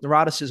 the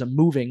neuroticism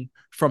moving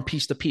from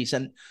piece to piece.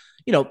 And,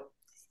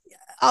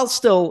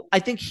 I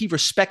think he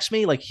respects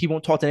me. Like, he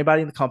won't talk to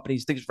anybody in the company. He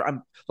thinks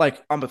I'm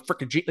a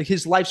freaking, like,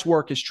 his life's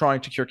work is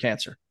trying to cure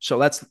cancer. So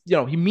that's,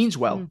 he means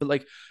well, but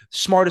like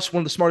one of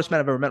the smartest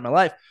men I've ever met in my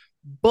life.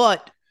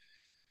 But,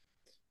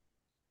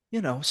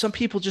 some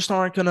people just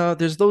aren't gonna,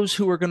 there's those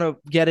who are gonna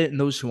get it and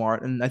those who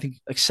aren't. And I think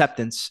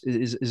acceptance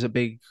is a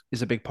big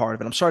part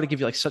of it. I'm sorry to give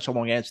you like such a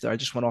long answer there. I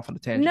just went off on a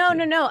tangent.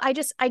 No.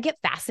 I get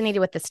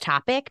fascinated with this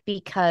topic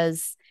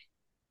because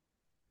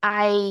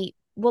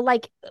well,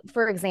 like,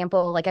 for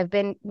example, like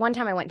one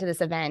time I went to this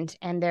event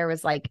and there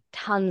was like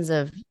tons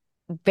of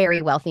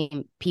very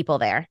wealthy people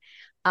there.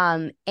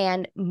 And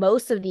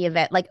most of the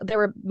event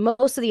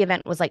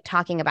was like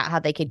talking about how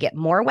they could get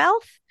more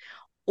wealth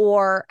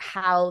or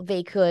how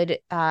they could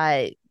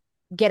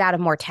get out of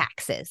more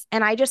taxes.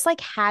 And I just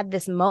like had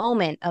this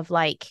moment of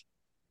like,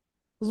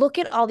 look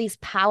at all these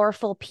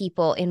powerful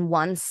people in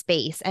one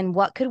space, and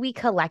what could we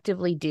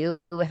collectively do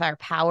with our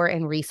power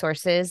and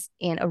resources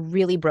in a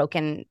really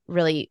broken,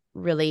 really,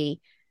 really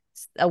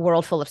a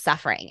world full of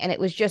suffering. And it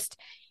was just,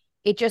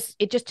 it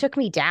just took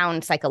me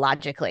down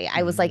psychologically.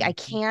 I was like, I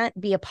can't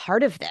be a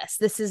part of this.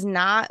 This is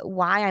not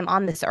why I'm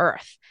on this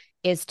earth,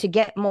 is to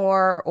get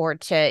more or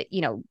to,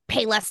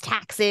 pay less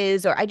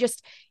taxes, or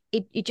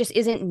it just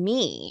isn't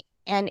me.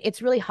 And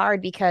it's really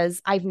hard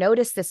because I've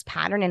noticed this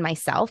pattern in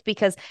myself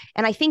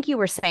and I think you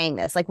were saying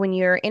this, like when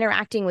you're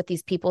interacting with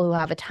these people who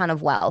have a ton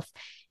of wealth,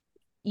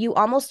 you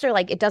almost are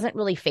like, it doesn't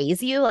really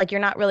phase you. Like you're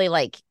not really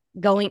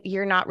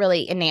you're not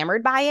really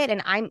enamored by it.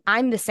 And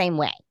I'm the same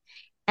way.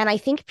 And I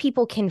think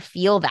people can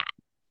feel that.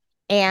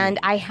 And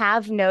I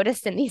have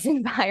noticed in these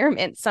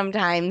environments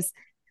sometimes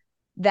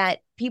that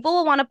people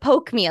will want to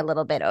poke me a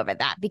little bit over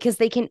that because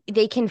they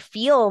can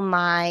feel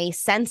my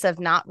sense of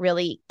not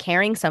really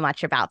caring so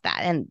much about that.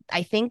 And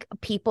I think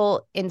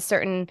people in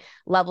certain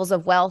levels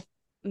of wealth,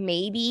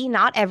 maybe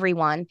not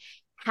everyone,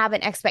 have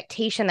an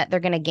expectation that they're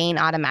going to gain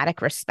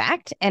automatic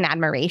respect and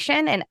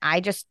admiration. And I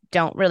just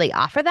don't really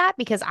offer that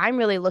because I'm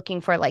really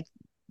looking for like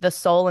the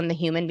soul and the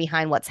human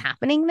behind what's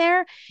happening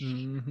there.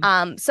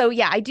 So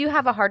yeah, I do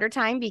have a harder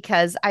time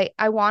because I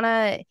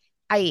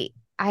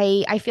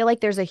feel like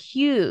there's a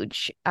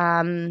huge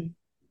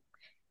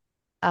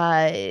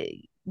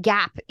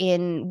gap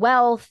in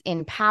wealth,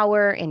 in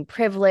power, in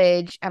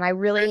privilege, and I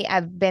really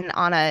have been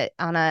on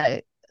a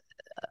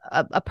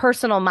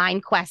personal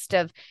mind quest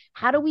of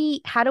how do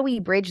we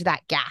bridge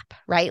that gap,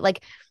 right?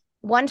 Like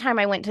one time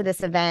I went to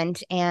this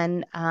event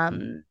and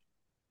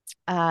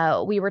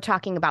we were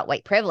talking about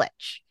white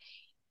privilege.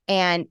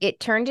 And it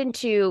turned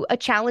into a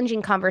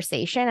challenging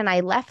conversation. And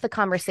I left the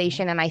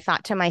conversation and I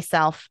thought to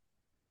myself,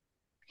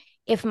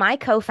 if my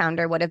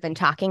co-founder would have been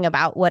talking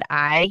about what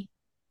I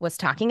was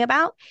talking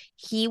about,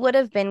 he would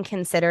have been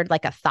considered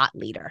like a thought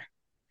leader.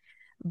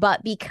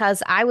 But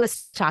because I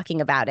was talking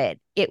about it,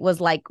 it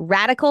was like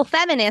radical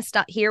feminist.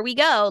 Here we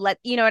go.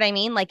 You know what I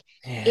mean? Like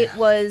it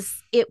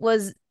was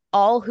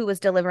all who was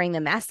delivering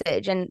the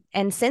message.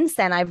 And since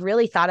then, I've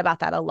really thought about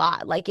that a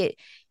lot. Like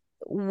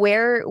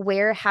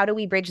how do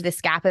we bridge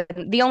this gap?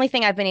 And the only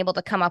thing I've been able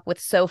to come up with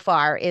so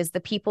far is the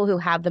people who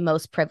have the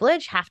most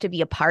privilege have to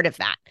be a part of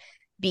that,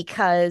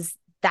 because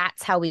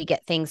that's how we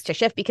get things to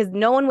shift, because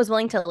no one was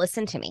willing to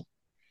listen to me.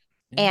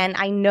 And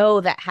I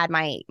know that had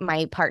my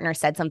partner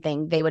said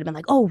something, they would have been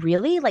like, oh,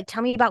 really? Like,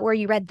 tell me about where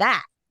you read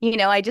that.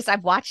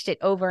 I've watched it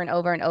over and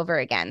over and over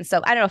again.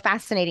 So I don't know,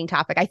 fascinating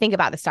topic. I think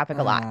about this topic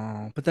a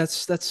lot. But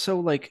that's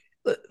so like,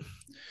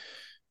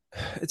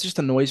 it just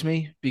annoys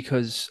me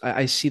because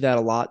I see that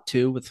a lot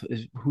too with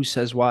who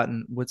says what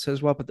and what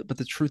says what. But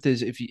the truth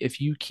is,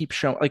 if you keep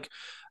showing, like,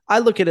 I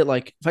look at it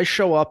like if I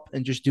show up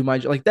and just do my,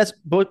 like, that's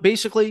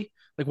basically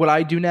like what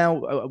I do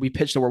now. We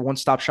pitch that we're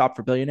one-stop shop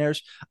for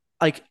billionaires.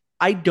 Like,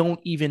 I don't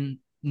even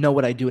know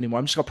what I do anymore.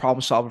 I'm just a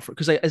problem solver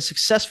because as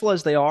successful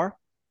as they are,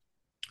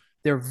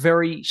 they're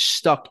very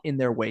stuck in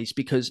their ways.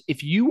 Because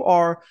if you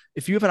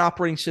have an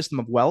operating system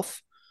of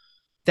wealth,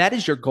 that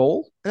is your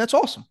goal, and that's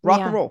awesome,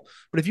 rock and roll.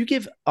 But if you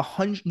give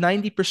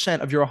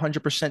 90% of your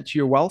 100% to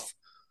your wealth,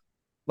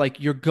 like,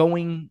 you're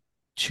going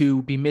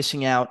to be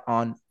missing out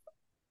on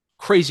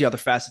crazy other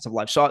facets of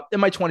life. So in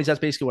my 20s,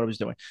 that's basically what I was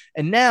doing.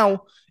 And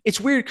now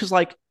it's weird because,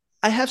 like,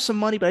 I have some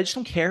money, but I just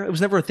don't care. It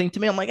was never a thing to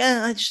me. I'm like,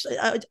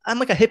 I'm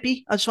like a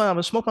hippie. I want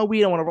to smoke my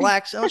weed. I want to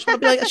relax. I just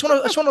want to be like, I just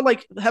want to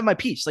like have my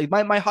peace. Like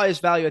my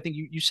highest value, I think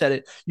you said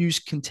it, use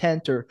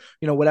content or,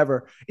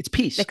 whatever. It's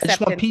peace. I just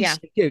want peace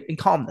and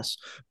calmness.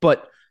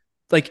 But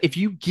like, if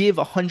you give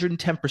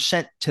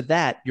 110% to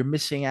that, you're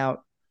missing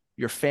out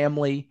your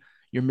family.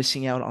 You're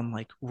missing out on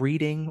like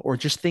reading or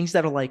just things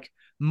that are like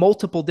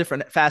multiple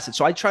different facets.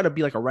 So I try to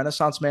be like a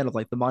renaissance man of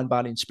like the mind,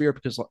 body, and spirit,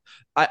 because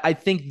I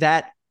think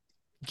that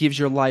gives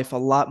your life a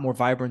lot more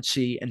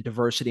vibrancy and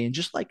diversity, and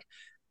just like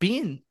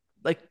being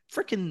like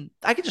freaking,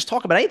 I could just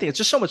talk about anything. It's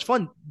just so much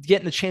fun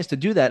getting the chance to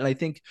do that. And I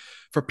think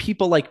for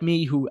people like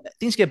me who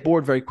things get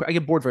bored very quick, I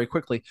get bored very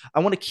quickly.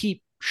 I want to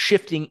keep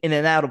shifting in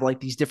and out of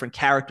like these different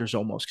characters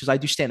almost, because I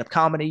do stand-up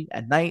comedy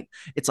at night.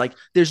 It's like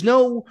there's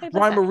no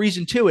rhyme or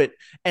reason to it.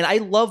 And I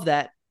love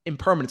that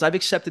impermanence. I've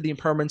accepted the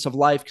impermanence of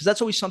life, because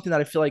that's always something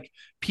that I feel like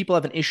people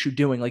have an issue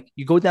doing. Like,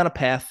 you go down a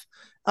path,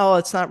 oh,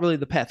 it's not really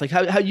the path. Like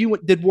how you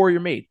did Warrior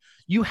Made.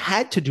 You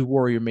had to do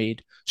Warrior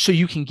Made so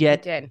you can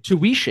get to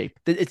WeShape.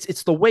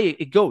 It's the way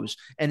it goes.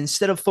 And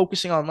instead of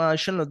focusing on, I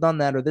shouldn't have done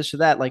that or this or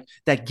that, like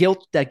that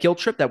guilt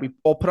trip that we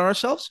all put on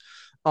ourselves,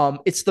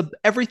 it's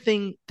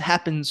everything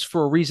happens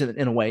for a reason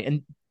in a way.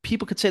 And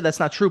people could say that's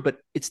not true, but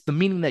it's the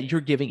meaning that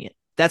you're giving it.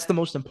 That's the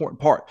most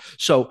important part.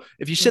 So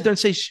if you sit there and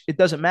say it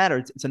doesn't matter,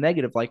 it's a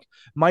negative. Like,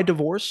 my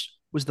divorce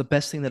was the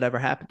best thing that ever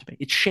happened to me.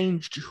 It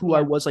changed who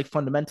I was, like,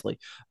 fundamentally.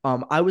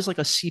 I was like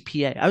a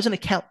CPA. I was an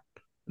accountant.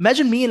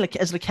 Imagine me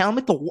as an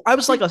accountant. I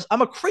was like,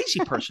 I'm a crazy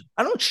person.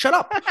 I don't shut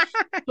up.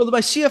 So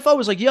my CFO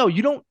was like, yo,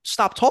 you don't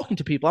stop talking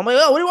to people. I'm like,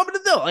 oh, what do you want me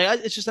to do?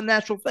 Like, it's just a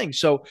natural thing.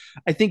 So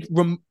I think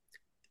when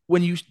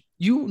you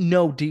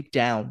deep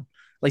down,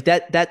 like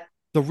that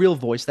the real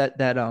voice, that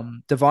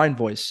divine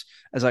voice,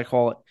 as I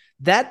call it,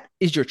 that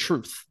is your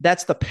truth.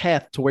 That's the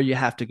path to where you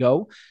have to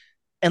go.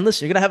 And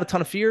listen, you're going to have a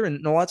ton of fear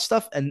and all that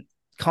stuff, and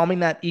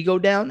calming that ego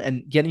down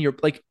and getting your,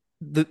 like,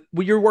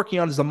 what you're working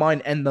on is the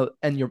mind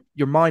and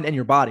your mind and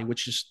your body,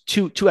 which is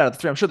two out of the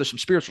three. I'm sure there's some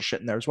spiritual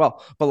shit in there as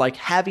well, but like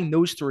having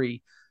those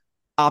three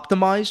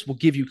optimized will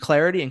give you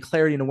clarity, and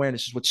clarity and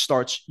awareness is what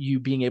starts you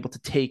being able to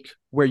take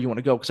where you want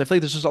to go. Because I feel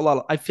like there's just a lot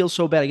of, I feel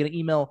so bad. I get an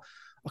email,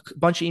 a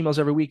bunch of emails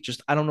every week.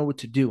 Just, I don't know what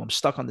to do. I'm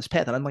stuck on this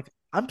path. And I'm like,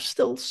 I'm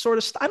still sort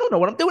of, I don't know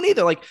what I'm doing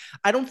either. Like,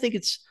 I don't think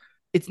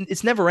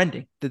it's never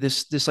ending.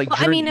 This like Well,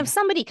 I journey. mean, if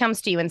somebody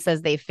comes to you and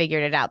says they've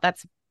figured it out,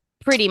 that's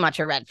pretty much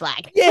a red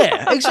flag.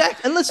 Yeah,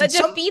 exactly. And listen,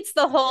 that defeats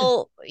the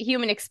whole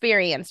human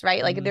experience,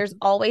 right? Like there's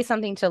always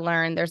something to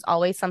learn. There's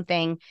always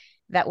something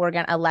that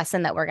a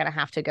lesson that we're going to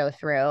have to go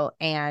through.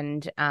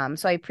 And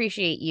so I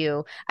appreciate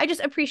you. I just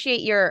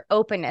appreciate your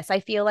openness. I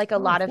feel like a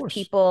lot of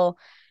people,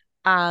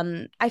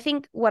 I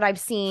think what I've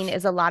seen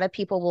is a lot of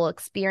people will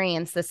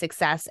experience the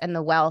success and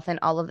the wealth and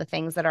all of the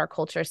things that our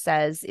culture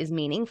says is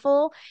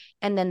meaningful,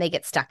 and then they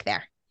get stuck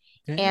there.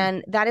 Yeah.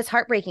 And that is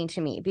heartbreaking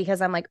to me,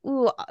 because I'm like,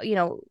 ooh,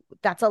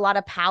 that's a lot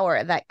of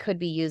power that could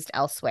be used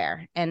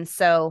elsewhere. And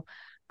so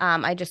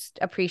I just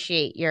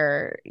appreciate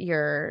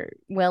your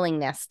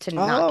willingness to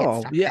not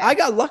get stuck there. I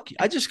got lucky.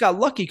 I just got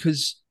lucky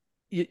because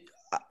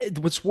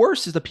what's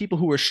worse is the people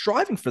who are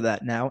striving for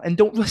that now and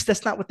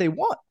that's not what they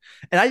want.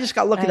 And I just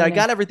got lucky that I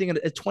got everything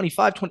at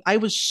 25, 20. I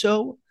was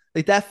so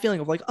like that feeling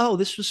of like, oh,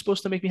 this was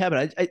supposed to make me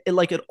happy.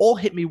 It all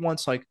hit me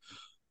once. Like,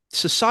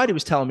 society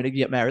was telling me to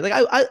get married.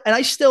 Like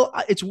I still,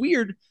 it's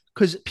weird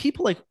because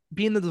people like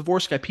being the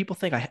divorce guy, people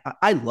think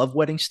I love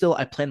weddings still.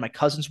 I planned my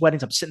cousin's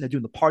weddings. I'm sitting there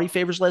doing the party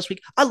favors last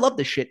week. I love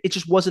this shit. It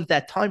just wasn't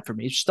that time for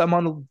me. It's just, I'm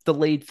on the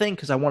delayed thing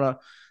because I want to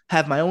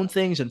have my own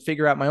things and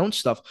figure out my own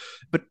stuff.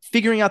 But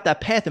figuring out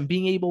that path and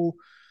being able,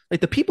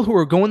 like the people who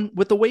are going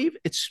with the wave,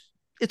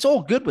 it's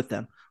all good with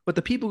them. But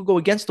the people who go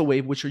against the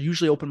wave, which are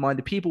usually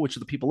open-minded people, which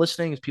are the people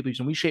listening, is people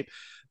using WeShape,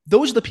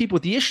 those are the people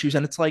with the issues.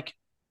 And it's like,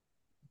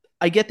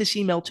 I get this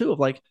email too of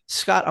like,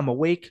 Scott, I'm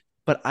awake,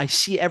 but I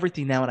see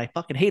everything now and I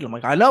fucking hate it. I'm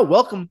like, I know,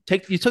 welcome.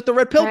 You took the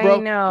red pill, bro. I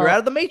know. You're out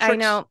of the matrix. I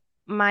know.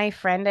 My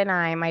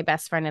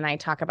best friend and I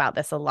talk about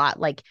this a lot,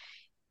 like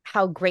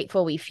how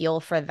grateful we feel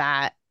for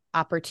that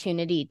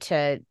opportunity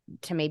to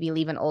maybe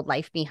leave an old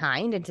life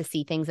behind and to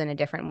see things in a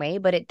different way.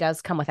 But it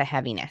does come with a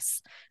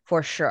heaviness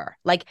for sure.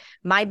 Like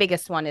my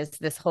biggest one is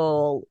this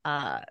whole,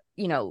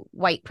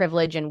 white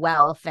privilege and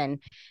wealth and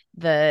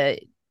the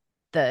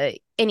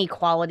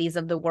inequalities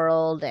of the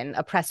world and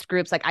oppressed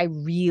groups. Like I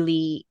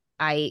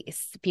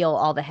feel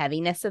all the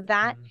heaviness of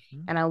that.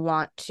 Mm-hmm. And I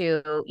want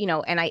to,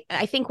 and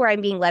I think where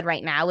I'm being led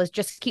right now is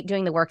just keep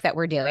doing the work that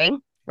we're doing.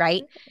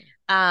 Right.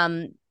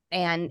 And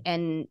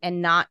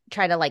not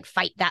try to like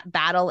fight that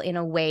battle in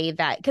a way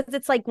that, because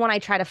it's like when I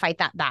try to fight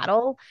that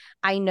battle,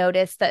 I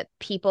notice that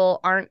people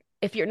aren't,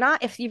 if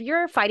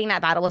you're fighting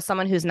that battle with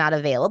someone who's not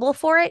available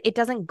for it, it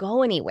doesn't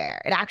go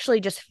anywhere. It actually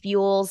just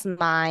fuels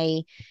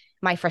my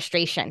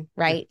frustration.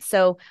 Right. Yeah.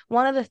 So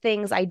one of the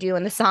things I do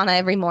in the sauna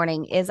every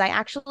morning is I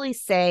actually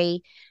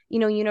say,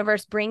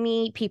 universe, bring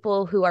me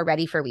people who are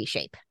ready for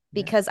WeShape,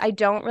 because I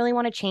don't really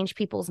want to change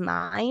people's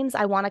minds.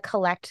 I want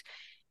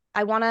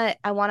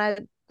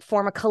to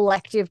form a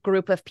collective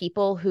group of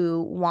people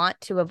who want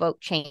to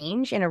evoke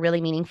change in a really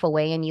meaningful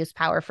way and use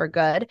power for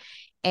good.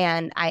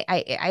 And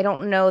I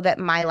don't know that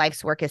my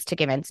life's work is to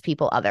convince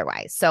people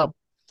otherwise. So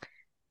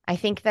I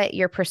think that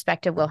your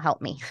perspective will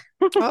help me.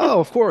 Oh,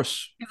 of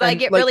course. I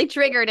get really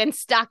triggered and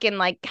stuck in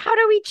like, how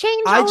do we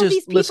change all of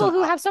these people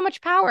who have so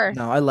much power?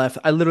 No, I laugh.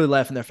 I literally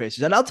laugh in their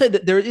faces. And I'll tell you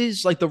that there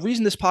is like the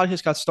reason this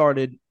podcast got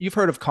started. You've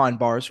heard of Kind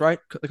Bars, right?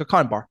 Like a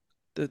Kind Bar.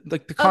 The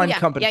Kind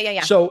company.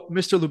 Yeah. So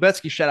Mr.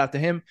 Lubetsky, shout out to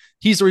him.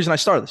 He's the reason I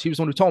started this. He was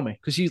the one who told me,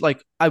 because he's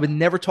like, I would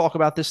never talk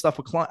about this stuff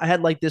with clients. I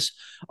had like this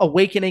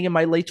awakening in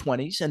my late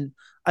 20s and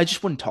I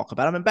just wouldn't talk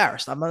about it. I'm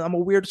embarrassed. I'm a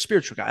weird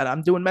spiritual guy.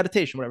 I'm doing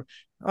meditation, whatever.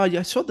 Oh yeah,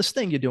 I saw this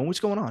thing you're doing. What's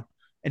going on?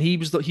 And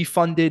he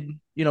funded,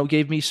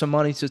 gave me some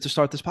money to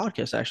start this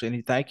podcast actually.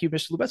 And thank you,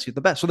 Mr. Lubetsky,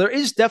 the best. So there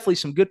is definitely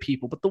some good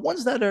people, but the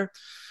ones that are,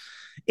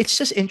 it's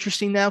just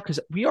interesting now because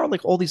we are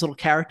like all these little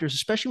characters,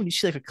 especially when you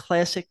see like a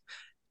classic.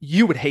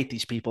 You would hate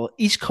these people.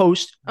 East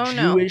Coast,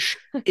 Jewish,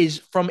 is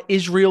from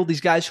Israel.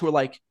 These guys who are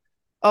like,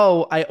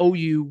 oh, I owe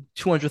you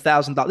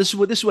 $200,000.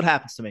 This is what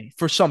happens to me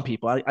for some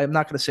people. I'm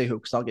not going to say who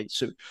because I'll get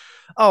sued.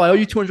 Oh, I owe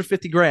you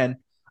 250 grand.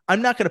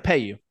 I'm not going to pay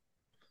you.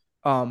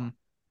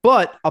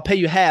 But I'll pay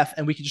you half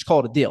and we can just call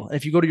it a deal. And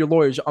if you go to your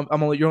lawyers, you're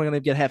only going to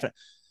get half of it.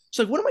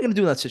 So like, what am I going to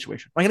do in that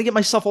situation? Am I going to get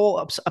myself all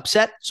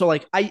upset? So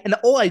like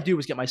all I do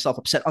is get myself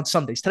upset on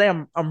some days. Today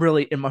I'm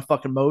really in my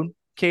fucking mode,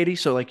 Katie.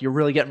 So like, you're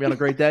really getting me on a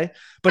great day,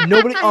 but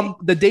nobody,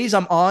 the days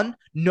I'm on,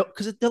 no,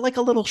 cause they're like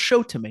a little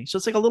show to me. So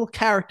it's like a little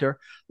character.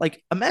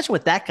 Like imagine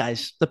what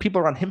the people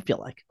around him feel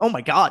like. Oh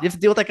my God, you have to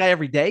deal with that guy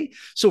every day.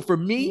 So for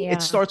me,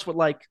 It starts with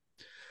like,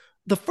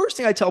 the first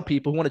thing I tell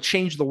people who want to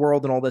change the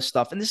world and all this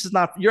stuff, and this is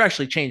not, you're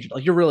actually changing.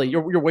 Like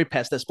you're way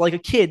past this, but like a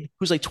kid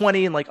who's like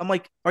 20 and like, I'm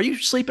like, are you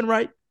sleeping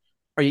right?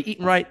 Are you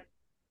eating right?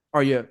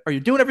 Are you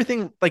doing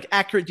everything like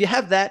accurate? Do you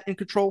have that in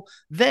control?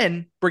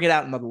 Then bring it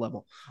out another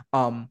level.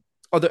 Are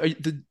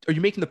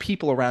you making the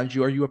people around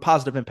you? Are you a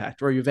positive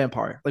impact or are you a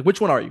vampire? Like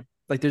which one are you?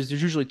 Like there's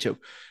usually two,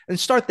 and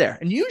start there.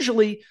 And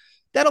usually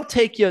that'll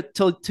take you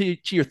to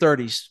your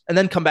 30s and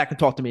then come back and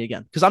talk to me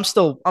again. Cause I'm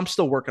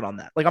still working on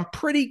that. Like I'm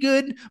pretty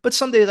good, but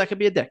some days I could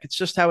be a dick. It's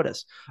just how it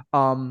is.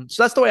 So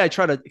that's the way I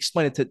try to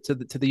explain it to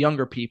the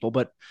younger people.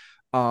 But,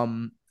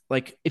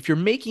 like if you're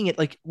making it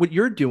like what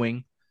you're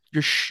doing,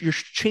 you're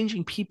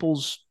changing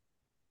people's,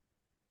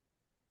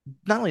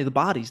 not only the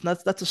bodies, and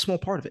that's a small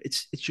part of it.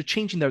 It's you're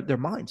changing their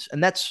minds.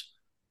 And that's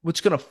what's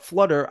going to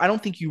flutter. I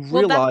don't think you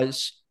Well, that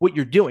realize what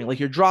you're doing. Like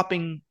you're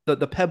dropping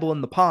the pebble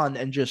in the pond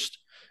and just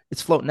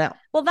it's floating out.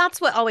 well,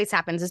 that's what always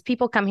happens is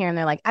people come here and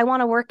they're like, I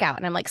want to work out.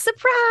 And I'm like,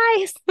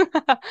 surprise.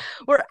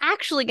 We're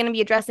actually going to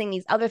be addressing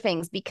these other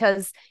things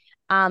because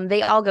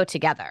they all go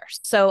together.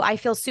 So I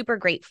feel super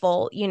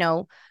grateful,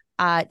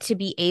 to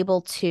be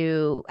able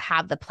to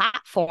have the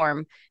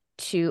platform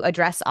to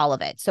address all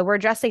of it. So we're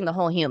addressing the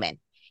whole human.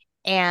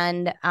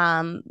 And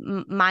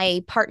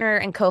my partner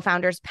and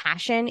co-founder's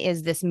passion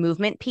is this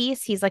movement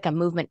piece. He's like a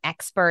movement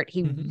expert.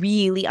 He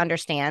really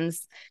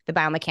understands the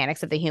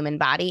biomechanics of the human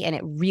body, and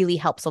it really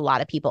helps a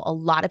lot of people. A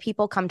lot of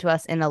people come to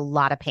us in a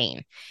lot of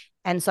pain.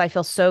 And so I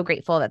feel so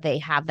grateful that they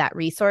have that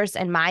resource.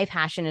 And my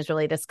passion is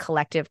really this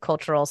collective,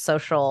 cultural,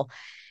 social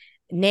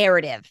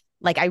narrative.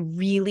 Like I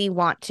really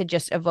want to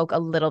just evoke a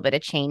little bit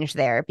of change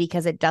there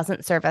because it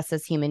doesn't serve us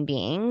as human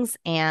beings.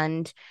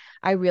 And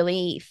I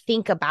really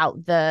think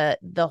about the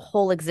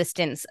whole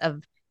existence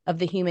of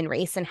the human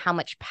race and how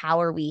much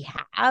power we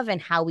have and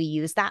how we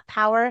use that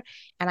power.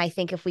 And I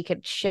think if we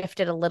could shift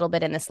it a little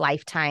bit in this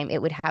lifetime,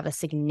 it would have a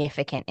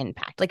significant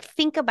impact. Like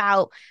think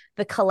about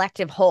the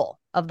collective whole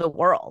of the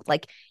world.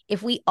 Like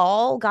if we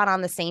all got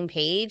on the same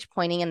page,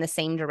 pointing in the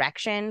same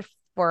direction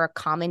for a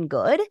common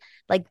good,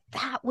 like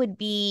that would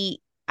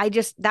be,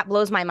 that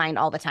blows my mind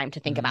all the time to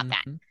think about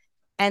that.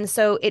 And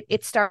so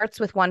it starts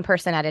with one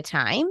person at a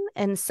time.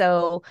 And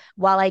so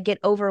while I get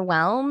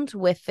overwhelmed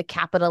with the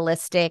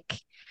capitalistic,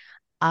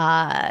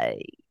 power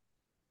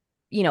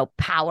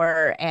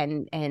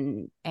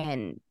and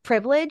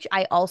privilege,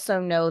 I also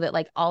know that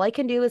like all I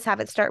can do is have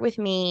it start with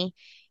me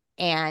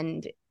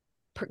and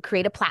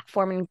create a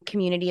platform and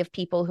community of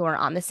people who are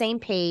on the same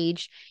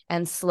page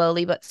and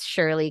slowly but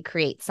surely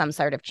create some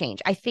sort of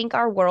change. I think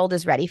our world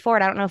is ready for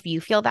it. I don't know if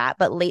you feel that,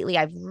 but lately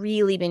I've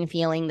really been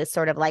feeling this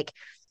sort of like,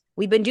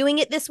 we've been doing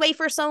it this way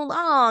for so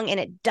long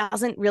and it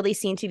doesn't really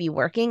seem to be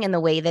working in the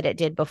way that it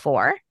did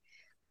before.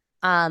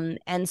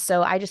 And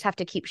so I just have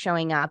to keep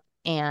showing up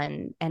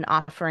and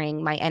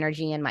offering my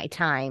energy and my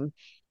time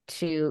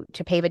to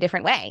pave a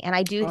different way. And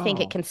I do think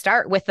it can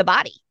start with the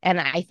body.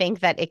 And I think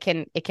that it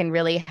can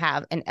really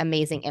have an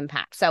amazing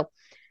impact. So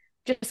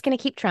just going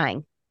to keep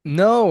trying.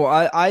 No,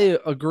 I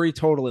agree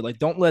totally. Like,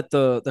 don't let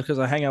because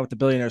I hang out with the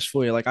billionaires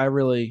fool you. Like,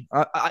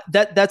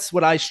 that's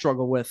what I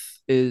struggle with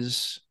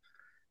is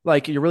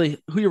like who you're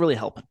really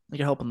helping. Like,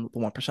 you're helping the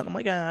 1%. I'm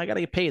like, I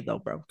gotta get paid though,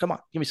 bro. Come on,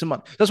 give me some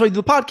money. That's why I do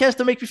the podcast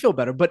to make me feel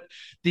better. But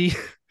the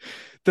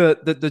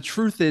the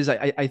truth is,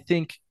 I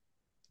think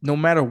no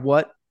matter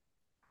what,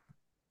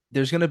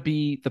 there's going to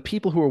be the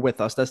people who are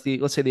with us. That's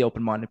let's say the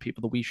open-minded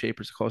people, the we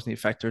shapers, the cause and the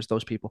effectors,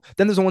 those people.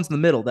 Then there's the ones in the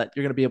middle that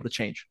you're going to be able to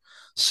change.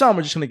 Some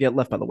are just going to get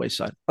left by the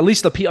wayside. At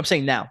least I'm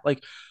saying now,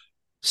 like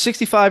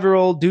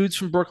 65-year-old dudes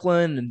from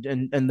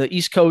Brooklyn and the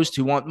East Coast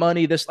who want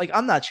money. This, like,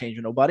 I'm not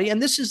changing nobody.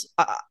 And this is,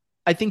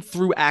 I think,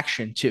 through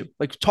action too.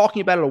 Like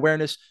talking about it,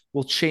 awareness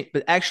will change,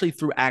 but actually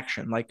through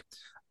action. Like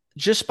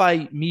just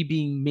by me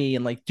being me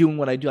and like doing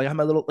what I do,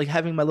 like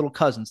having my little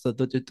cousins,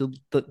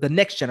 the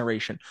next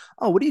generation.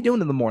 Oh, what are you doing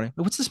in the morning?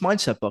 What's this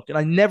mindset book? And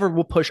I never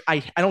will push.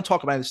 I don't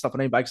talk about this stuff on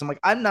anybody because I'm like,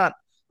 I'm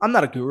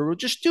not a guru.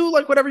 Just do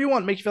like whatever you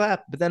want, make you feel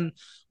happy. But then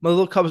my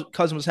little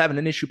cousin was having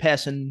an issue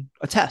passing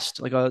a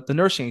test, like the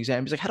nursing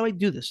exam. He's like, how do I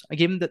do this? I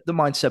gave him the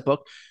mindset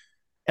book,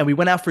 and we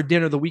went out for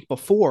dinner the week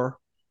before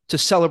to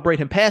celebrate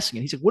him passing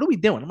it. He's like, what are we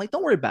doing? I'm like,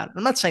 don't worry about it.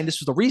 I'm not saying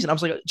this was the reason. I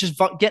was like, just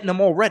getting him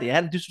all ready. I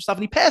had to do some stuff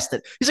and he passed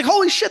it. He's like,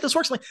 holy shit, this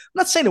works. I'm like, I'm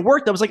not saying it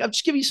worked. I was like, I'm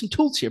just giving you some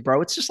tools here,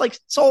 bro. It's just like,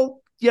 it's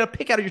all, you got to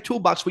pick out of your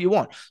toolbox what you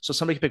want. So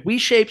somebody can pick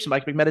WeShape, somebody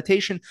can pick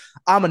meditation.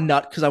 I'm a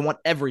nut because I want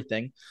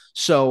everything.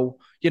 So,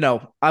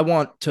 I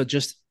want to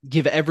just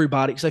give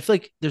everybody, because I feel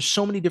like there's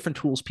so many different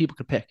tools people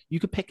could pick. You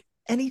could pick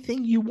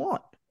anything you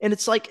want. And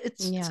it's like,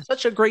 it's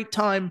such a great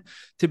time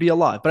to be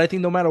alive. But I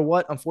think no matter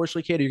what,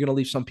 unfortunately, Katie, you're going to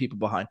leave some people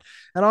behind.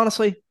 And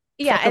honestly,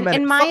 yeah.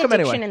 And my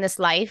addiction in this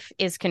life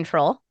is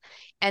control.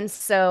 And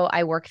so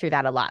I work through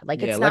that a lot.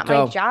 Like, it's not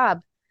my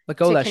job let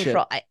go to of that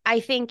control. shit. I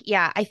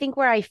think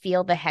where I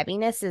feel the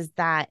heaviness is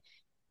that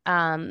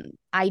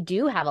I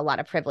do have a lot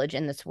of privilege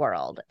in this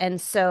world.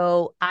 And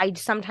so I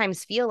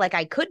sometimes feel like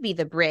I could be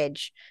the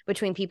bridge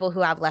between people who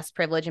have less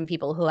privilege and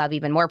people who have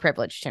even more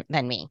privilege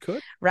than me.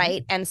 Could.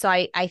 Right. And so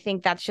I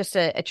think that's just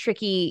a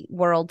tricky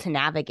world to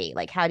navigate.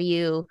 Like, how do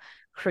you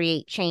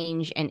create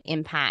change and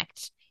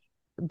impact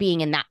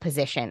being in that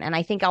position? And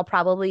I think I'll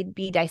probably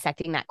be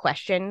dissecting that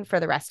question for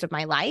the rest of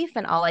my life.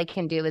 And all I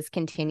can do is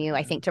continue,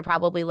 I think, to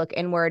probably look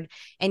inward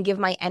and give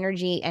my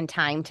energy and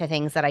time to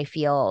things that I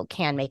feel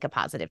can make a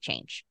positive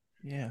change.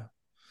 Yeah.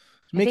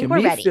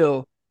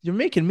 You're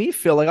making me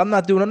feel like I'm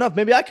not doing enough.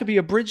 Maybe I could be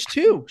a bridge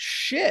too.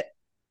 Shit.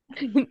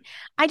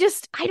 I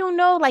don't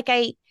know. Like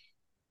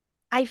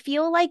I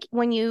feel like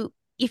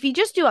if you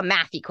just do a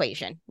math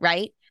equation,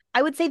 right?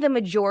 I would say the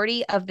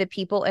majority of the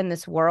people in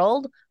this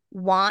world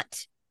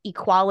want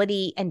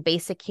equality and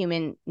basic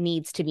human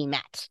needs to be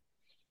met.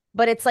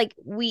 But it's like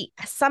we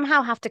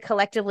somehow have to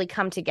collectively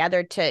come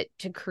together to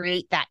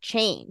create that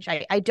change.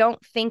 I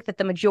don't think that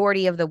the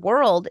majority of the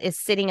world is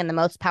sitting in the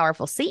most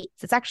powerful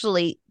seats. It's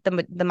actually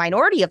the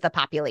minority of the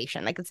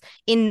population. Like it's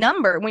in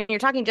number when you're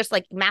talking just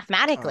like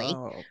mathematically,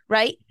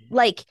 right?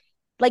 Like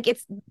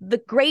it's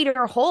the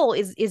greater whole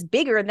is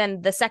bigger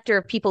than the sector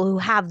of people who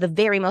have the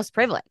very most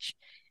privilege.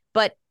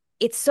 But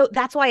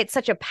that's why it's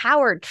such a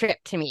power trip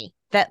to me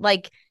that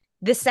like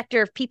this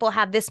sector of people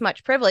have this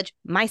much privilege,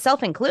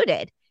 myself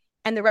included,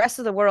 and the rest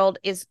of the world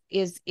is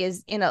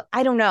in a,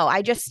 I don't know.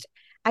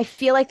 I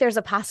feel like there's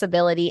a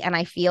possibility, and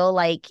I feel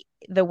like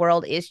the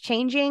world is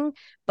changing,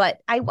 but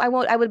I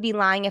would be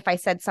lying if I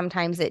said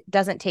sometimes it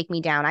doesn't take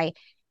me down.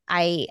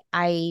 I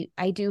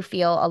do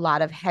feel a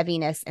lot of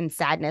heaviness and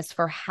sadness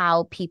for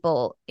how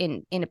people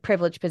in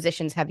privileged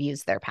positions have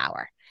used their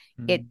power.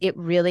 It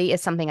really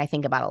is something I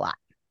think about a lot.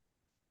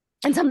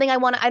 And something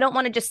I don't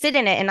want to just sit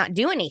in it and not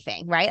do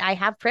anything, right? I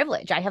have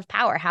privilege. I have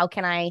power. How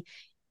can I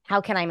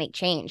make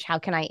change? How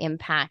can I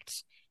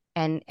impact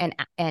and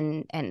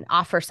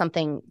offer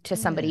something to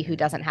somebody who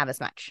doesn't have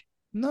as much?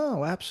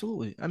 No,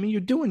 absolutely. I mean,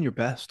 you're doing your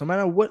best. No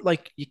matter what,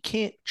 like you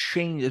can't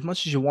change as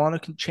much as you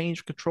want to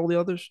change, control the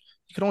others.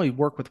 You can only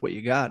work with what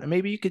you got. And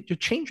maybe you're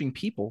changing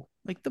people.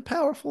 Like the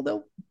powerful,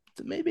 they'll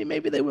maybe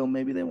they will,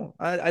 maybe they won't.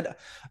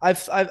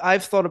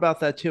 I've thought about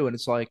that too. And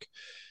it's like,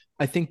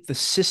 I think the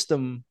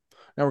system,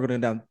 now we're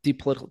going down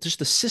deep political, just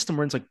the system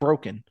we're in is like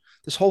broken.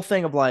 This whole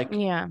thing of like,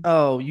 Yeah.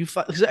 oh,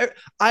 because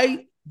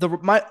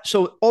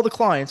so all the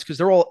clients, because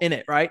they're all in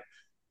it, right?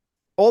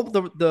 All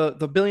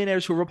the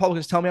billionaires who are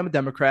Republicans tell me I'm a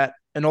Democrat,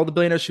 and all the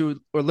billionaires who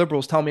are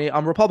liberals tell me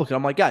I'm Republican.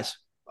 I'm like, guys,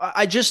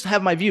 I just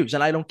have my views,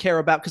 and I don't care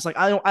about, because like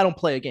I don't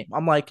play a game.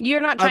 I'm like, you're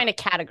not trying to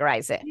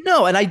categorize it.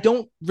 No, and I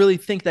don't really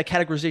think that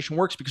categorization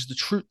works, because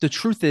the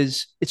truth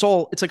is it's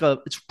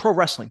pro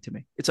wrestling to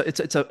me. It's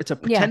a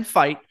pretend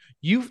fight.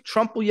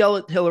 Trump will yell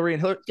at Hillary,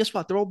 and Hillary, guess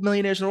what? They're all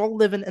millionaires and they're all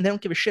living, and they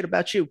don't give a shit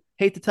about you.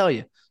 Hate to tell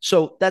you.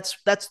 So that's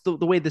the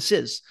way this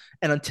is.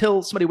 And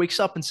until somebody wakes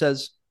up and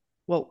says,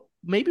 well,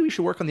 maybe we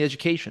should work on the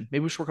education.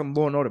 Maybe we should work on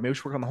law and order. Maybe we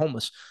should work on the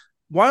homeless.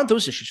 Why aren't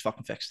those issues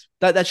fucking fixed?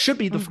 That should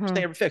be the first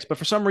thing ever fixed. But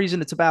for some reason,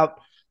 it's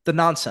about the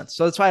nonsense.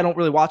 So that's why I don't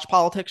really watch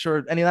politics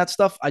or any of that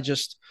stuff. I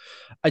just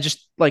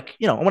like,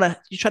 you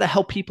try to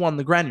help people on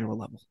the granular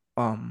level.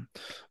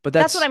 But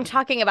that's what I'm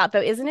talking about,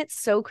 though. Isn't it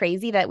so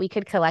crazy that we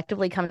could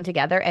collectively come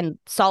together and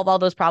solve all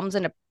those problems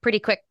in a pretty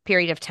quick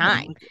period of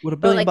time? With $1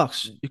 billion,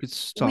 you could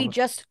solve we it.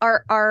 Just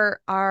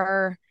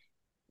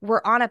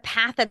we're on a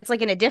path that's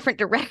like in a different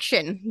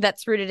direction,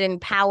 that's rooted in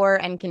power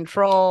and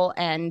control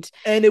and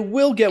it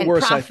will get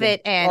worse. Profit, I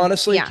think. and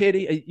honestly,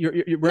 Katie, you're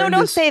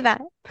don't say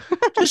that.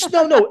 Just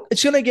no.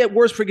 It's gonna get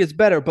worse before it gets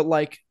better. But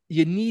like,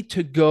 you need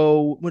to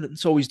go when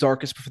it's always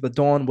darkest before the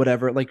dawn.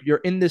 Whatever. Like, you're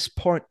in this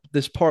part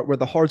where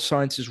the hard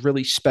science is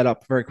really sped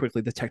up very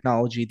quickly. The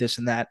technology, this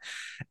and that,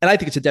 and I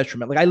think it's a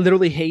detriment. Like, I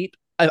literally hate.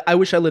 I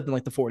wish I lived in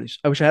like the 40s.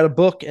 I wish I had a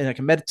book and I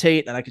could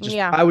meditate, and I could just,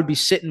 I would be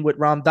sitting with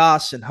Ram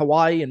Dass in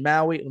Hawaii and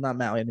Maui. Well, not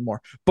Maui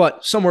anymore,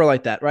 but somewhere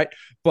like that. Right.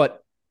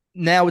 But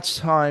now it's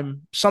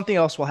time. Something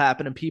else will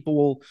happen, and people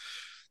will,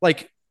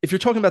 like, if you're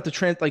talking about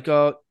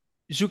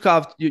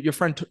Zukov, your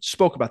friend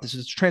spoke about this.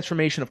 It's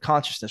transformation of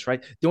consciousness,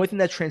 right? The only thing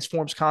that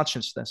transforms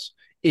consciousness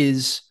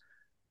is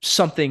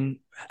something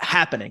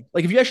happening.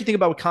 Like, if you actually think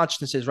about what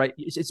consciousness is, right?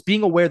 It's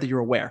being aware that you're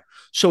aware.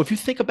 So if you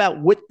think about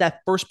what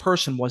that first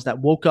person was that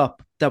woke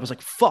up, that was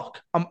like,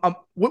 fuck,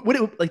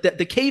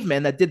 the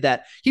caveman that did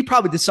that, he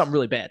probably did something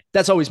really bad.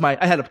 That's always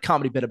I had a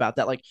comedy bit about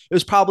that. Like, it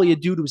was probably a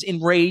dude who was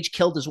enraged,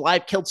 killed his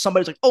wife, killed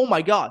somebody. It was like, oh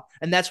my God.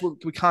 And that's what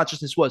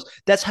consciousness was.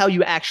 That's how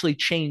you actually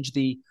change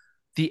the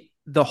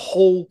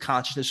whole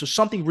consciousness. So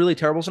something really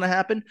terrible is going to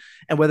happen.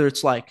 And whether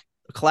it's like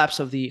a collapse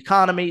of the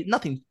economy,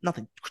 nothing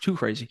too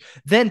crazy,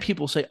 then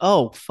people say,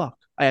 oh, fuck,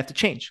 I have to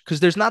change. Because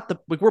there's not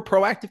we're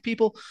proactive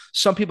people.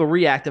 Some people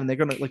reactive, and they're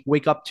going to like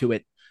wake up to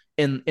it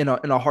in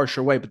a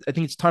harsher way. But I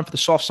think it's time for the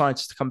soft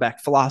sciences to come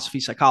back, philosophy,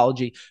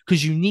 psychology,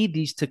 because you need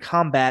these to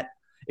combat.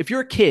 If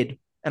you're a kid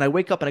and I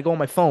wake up and I go on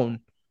my phone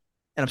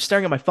and I'm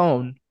staring at my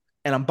phone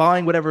and I'm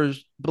buying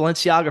whatever's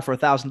Balenciaga for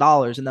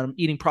 $1,000, and then I'm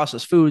eating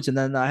processed foods, and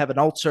then I have an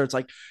ulcer. It's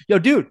like, yo,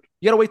 dude,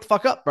 you gotta wake the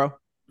fuck up, bro.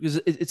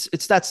 Because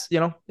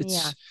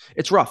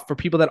it's rough for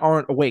people that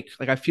aren't awake.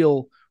 Like, I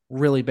feel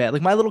really bad.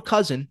 Like, my little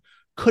cousin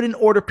couldn't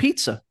order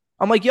pizza.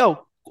 I'm like,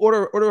 yo,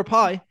 order a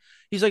pie.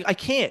 He's like, I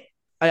can't.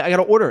 I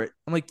gotta order it.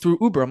 I'm like, through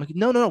Uber. I'm like,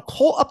 no,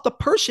 call up the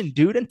person,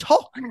 dude, and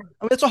talk. I mean,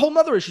 it's a whole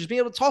nother issue, just being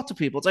able to talk to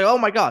people. It's like, oh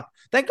my God,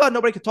 thank God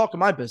nobody could talk in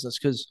my business,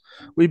 because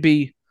we'd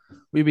be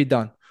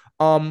done.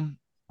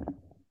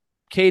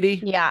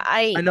 Katie,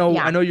 I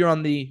know you're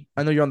on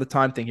the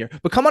time thing here,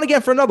 but come on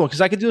again for another one,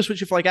 because I could do this with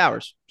you for like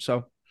hours.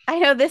 So I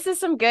know these are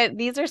some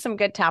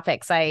good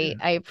topics. I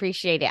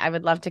appreciate it. I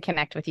would love to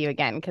connect with you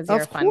again because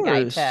you're Of a fun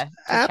guy course. to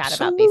chat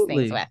about these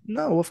things Absolutely. with.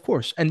 No, of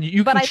course. And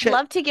you But can I'd check.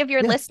 love to give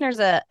your Yeah. listeners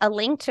a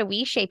link to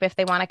WeShape if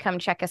they want to come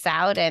check us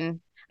out. And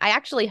I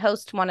actually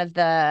host one of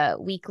the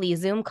weekly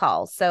Zoom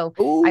calls. So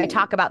I Ooh.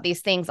 talk about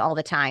these things all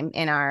the time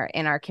in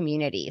our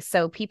community.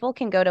 So people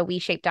can go to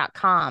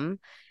WeShape.com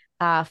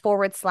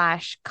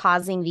 /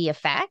 causing the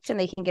effect, and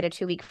they can get a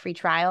 2-week free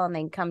trial, and they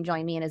can come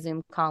join me in a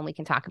Zoom call and we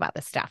can talk about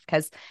this stuff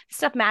because this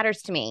stuff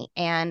matters to me.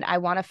 And I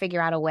want to figure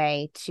out a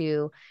way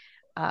to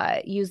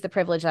use the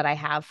privilege that I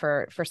have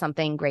for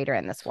something greater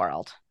in this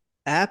world.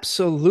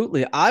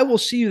 Absolutely. I will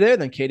see you there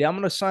then, Katie. I'm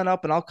going to sign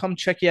up and I'll come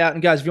check you out.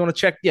 And guys, if you want to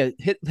check,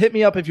 hit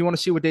me up if you want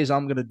to see what days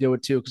I'm going to do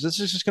it too, because this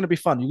is just going to be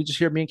fun. You can just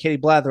hear me and Katie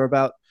blather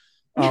about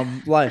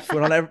life.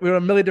 We're on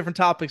a million different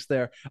topics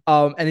there.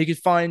 And you can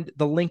find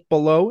the link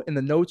below in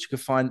the notes. You can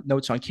find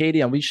notes on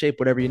Katie, on WeShape,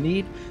 whatever you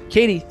need.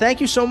 Katie, thank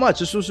you so much.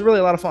 This was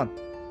really a lot of fun.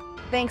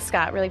 Thanks,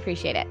 Scott. Really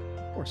appreciate it.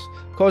 Of course.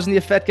 Causing the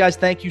Effect, guys,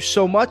 thank you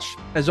so much.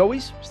 As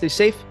always, stay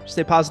safe,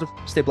 stay positive,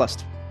 stay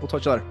blessed. We'll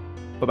talk to you later.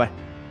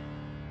 Bye-bye.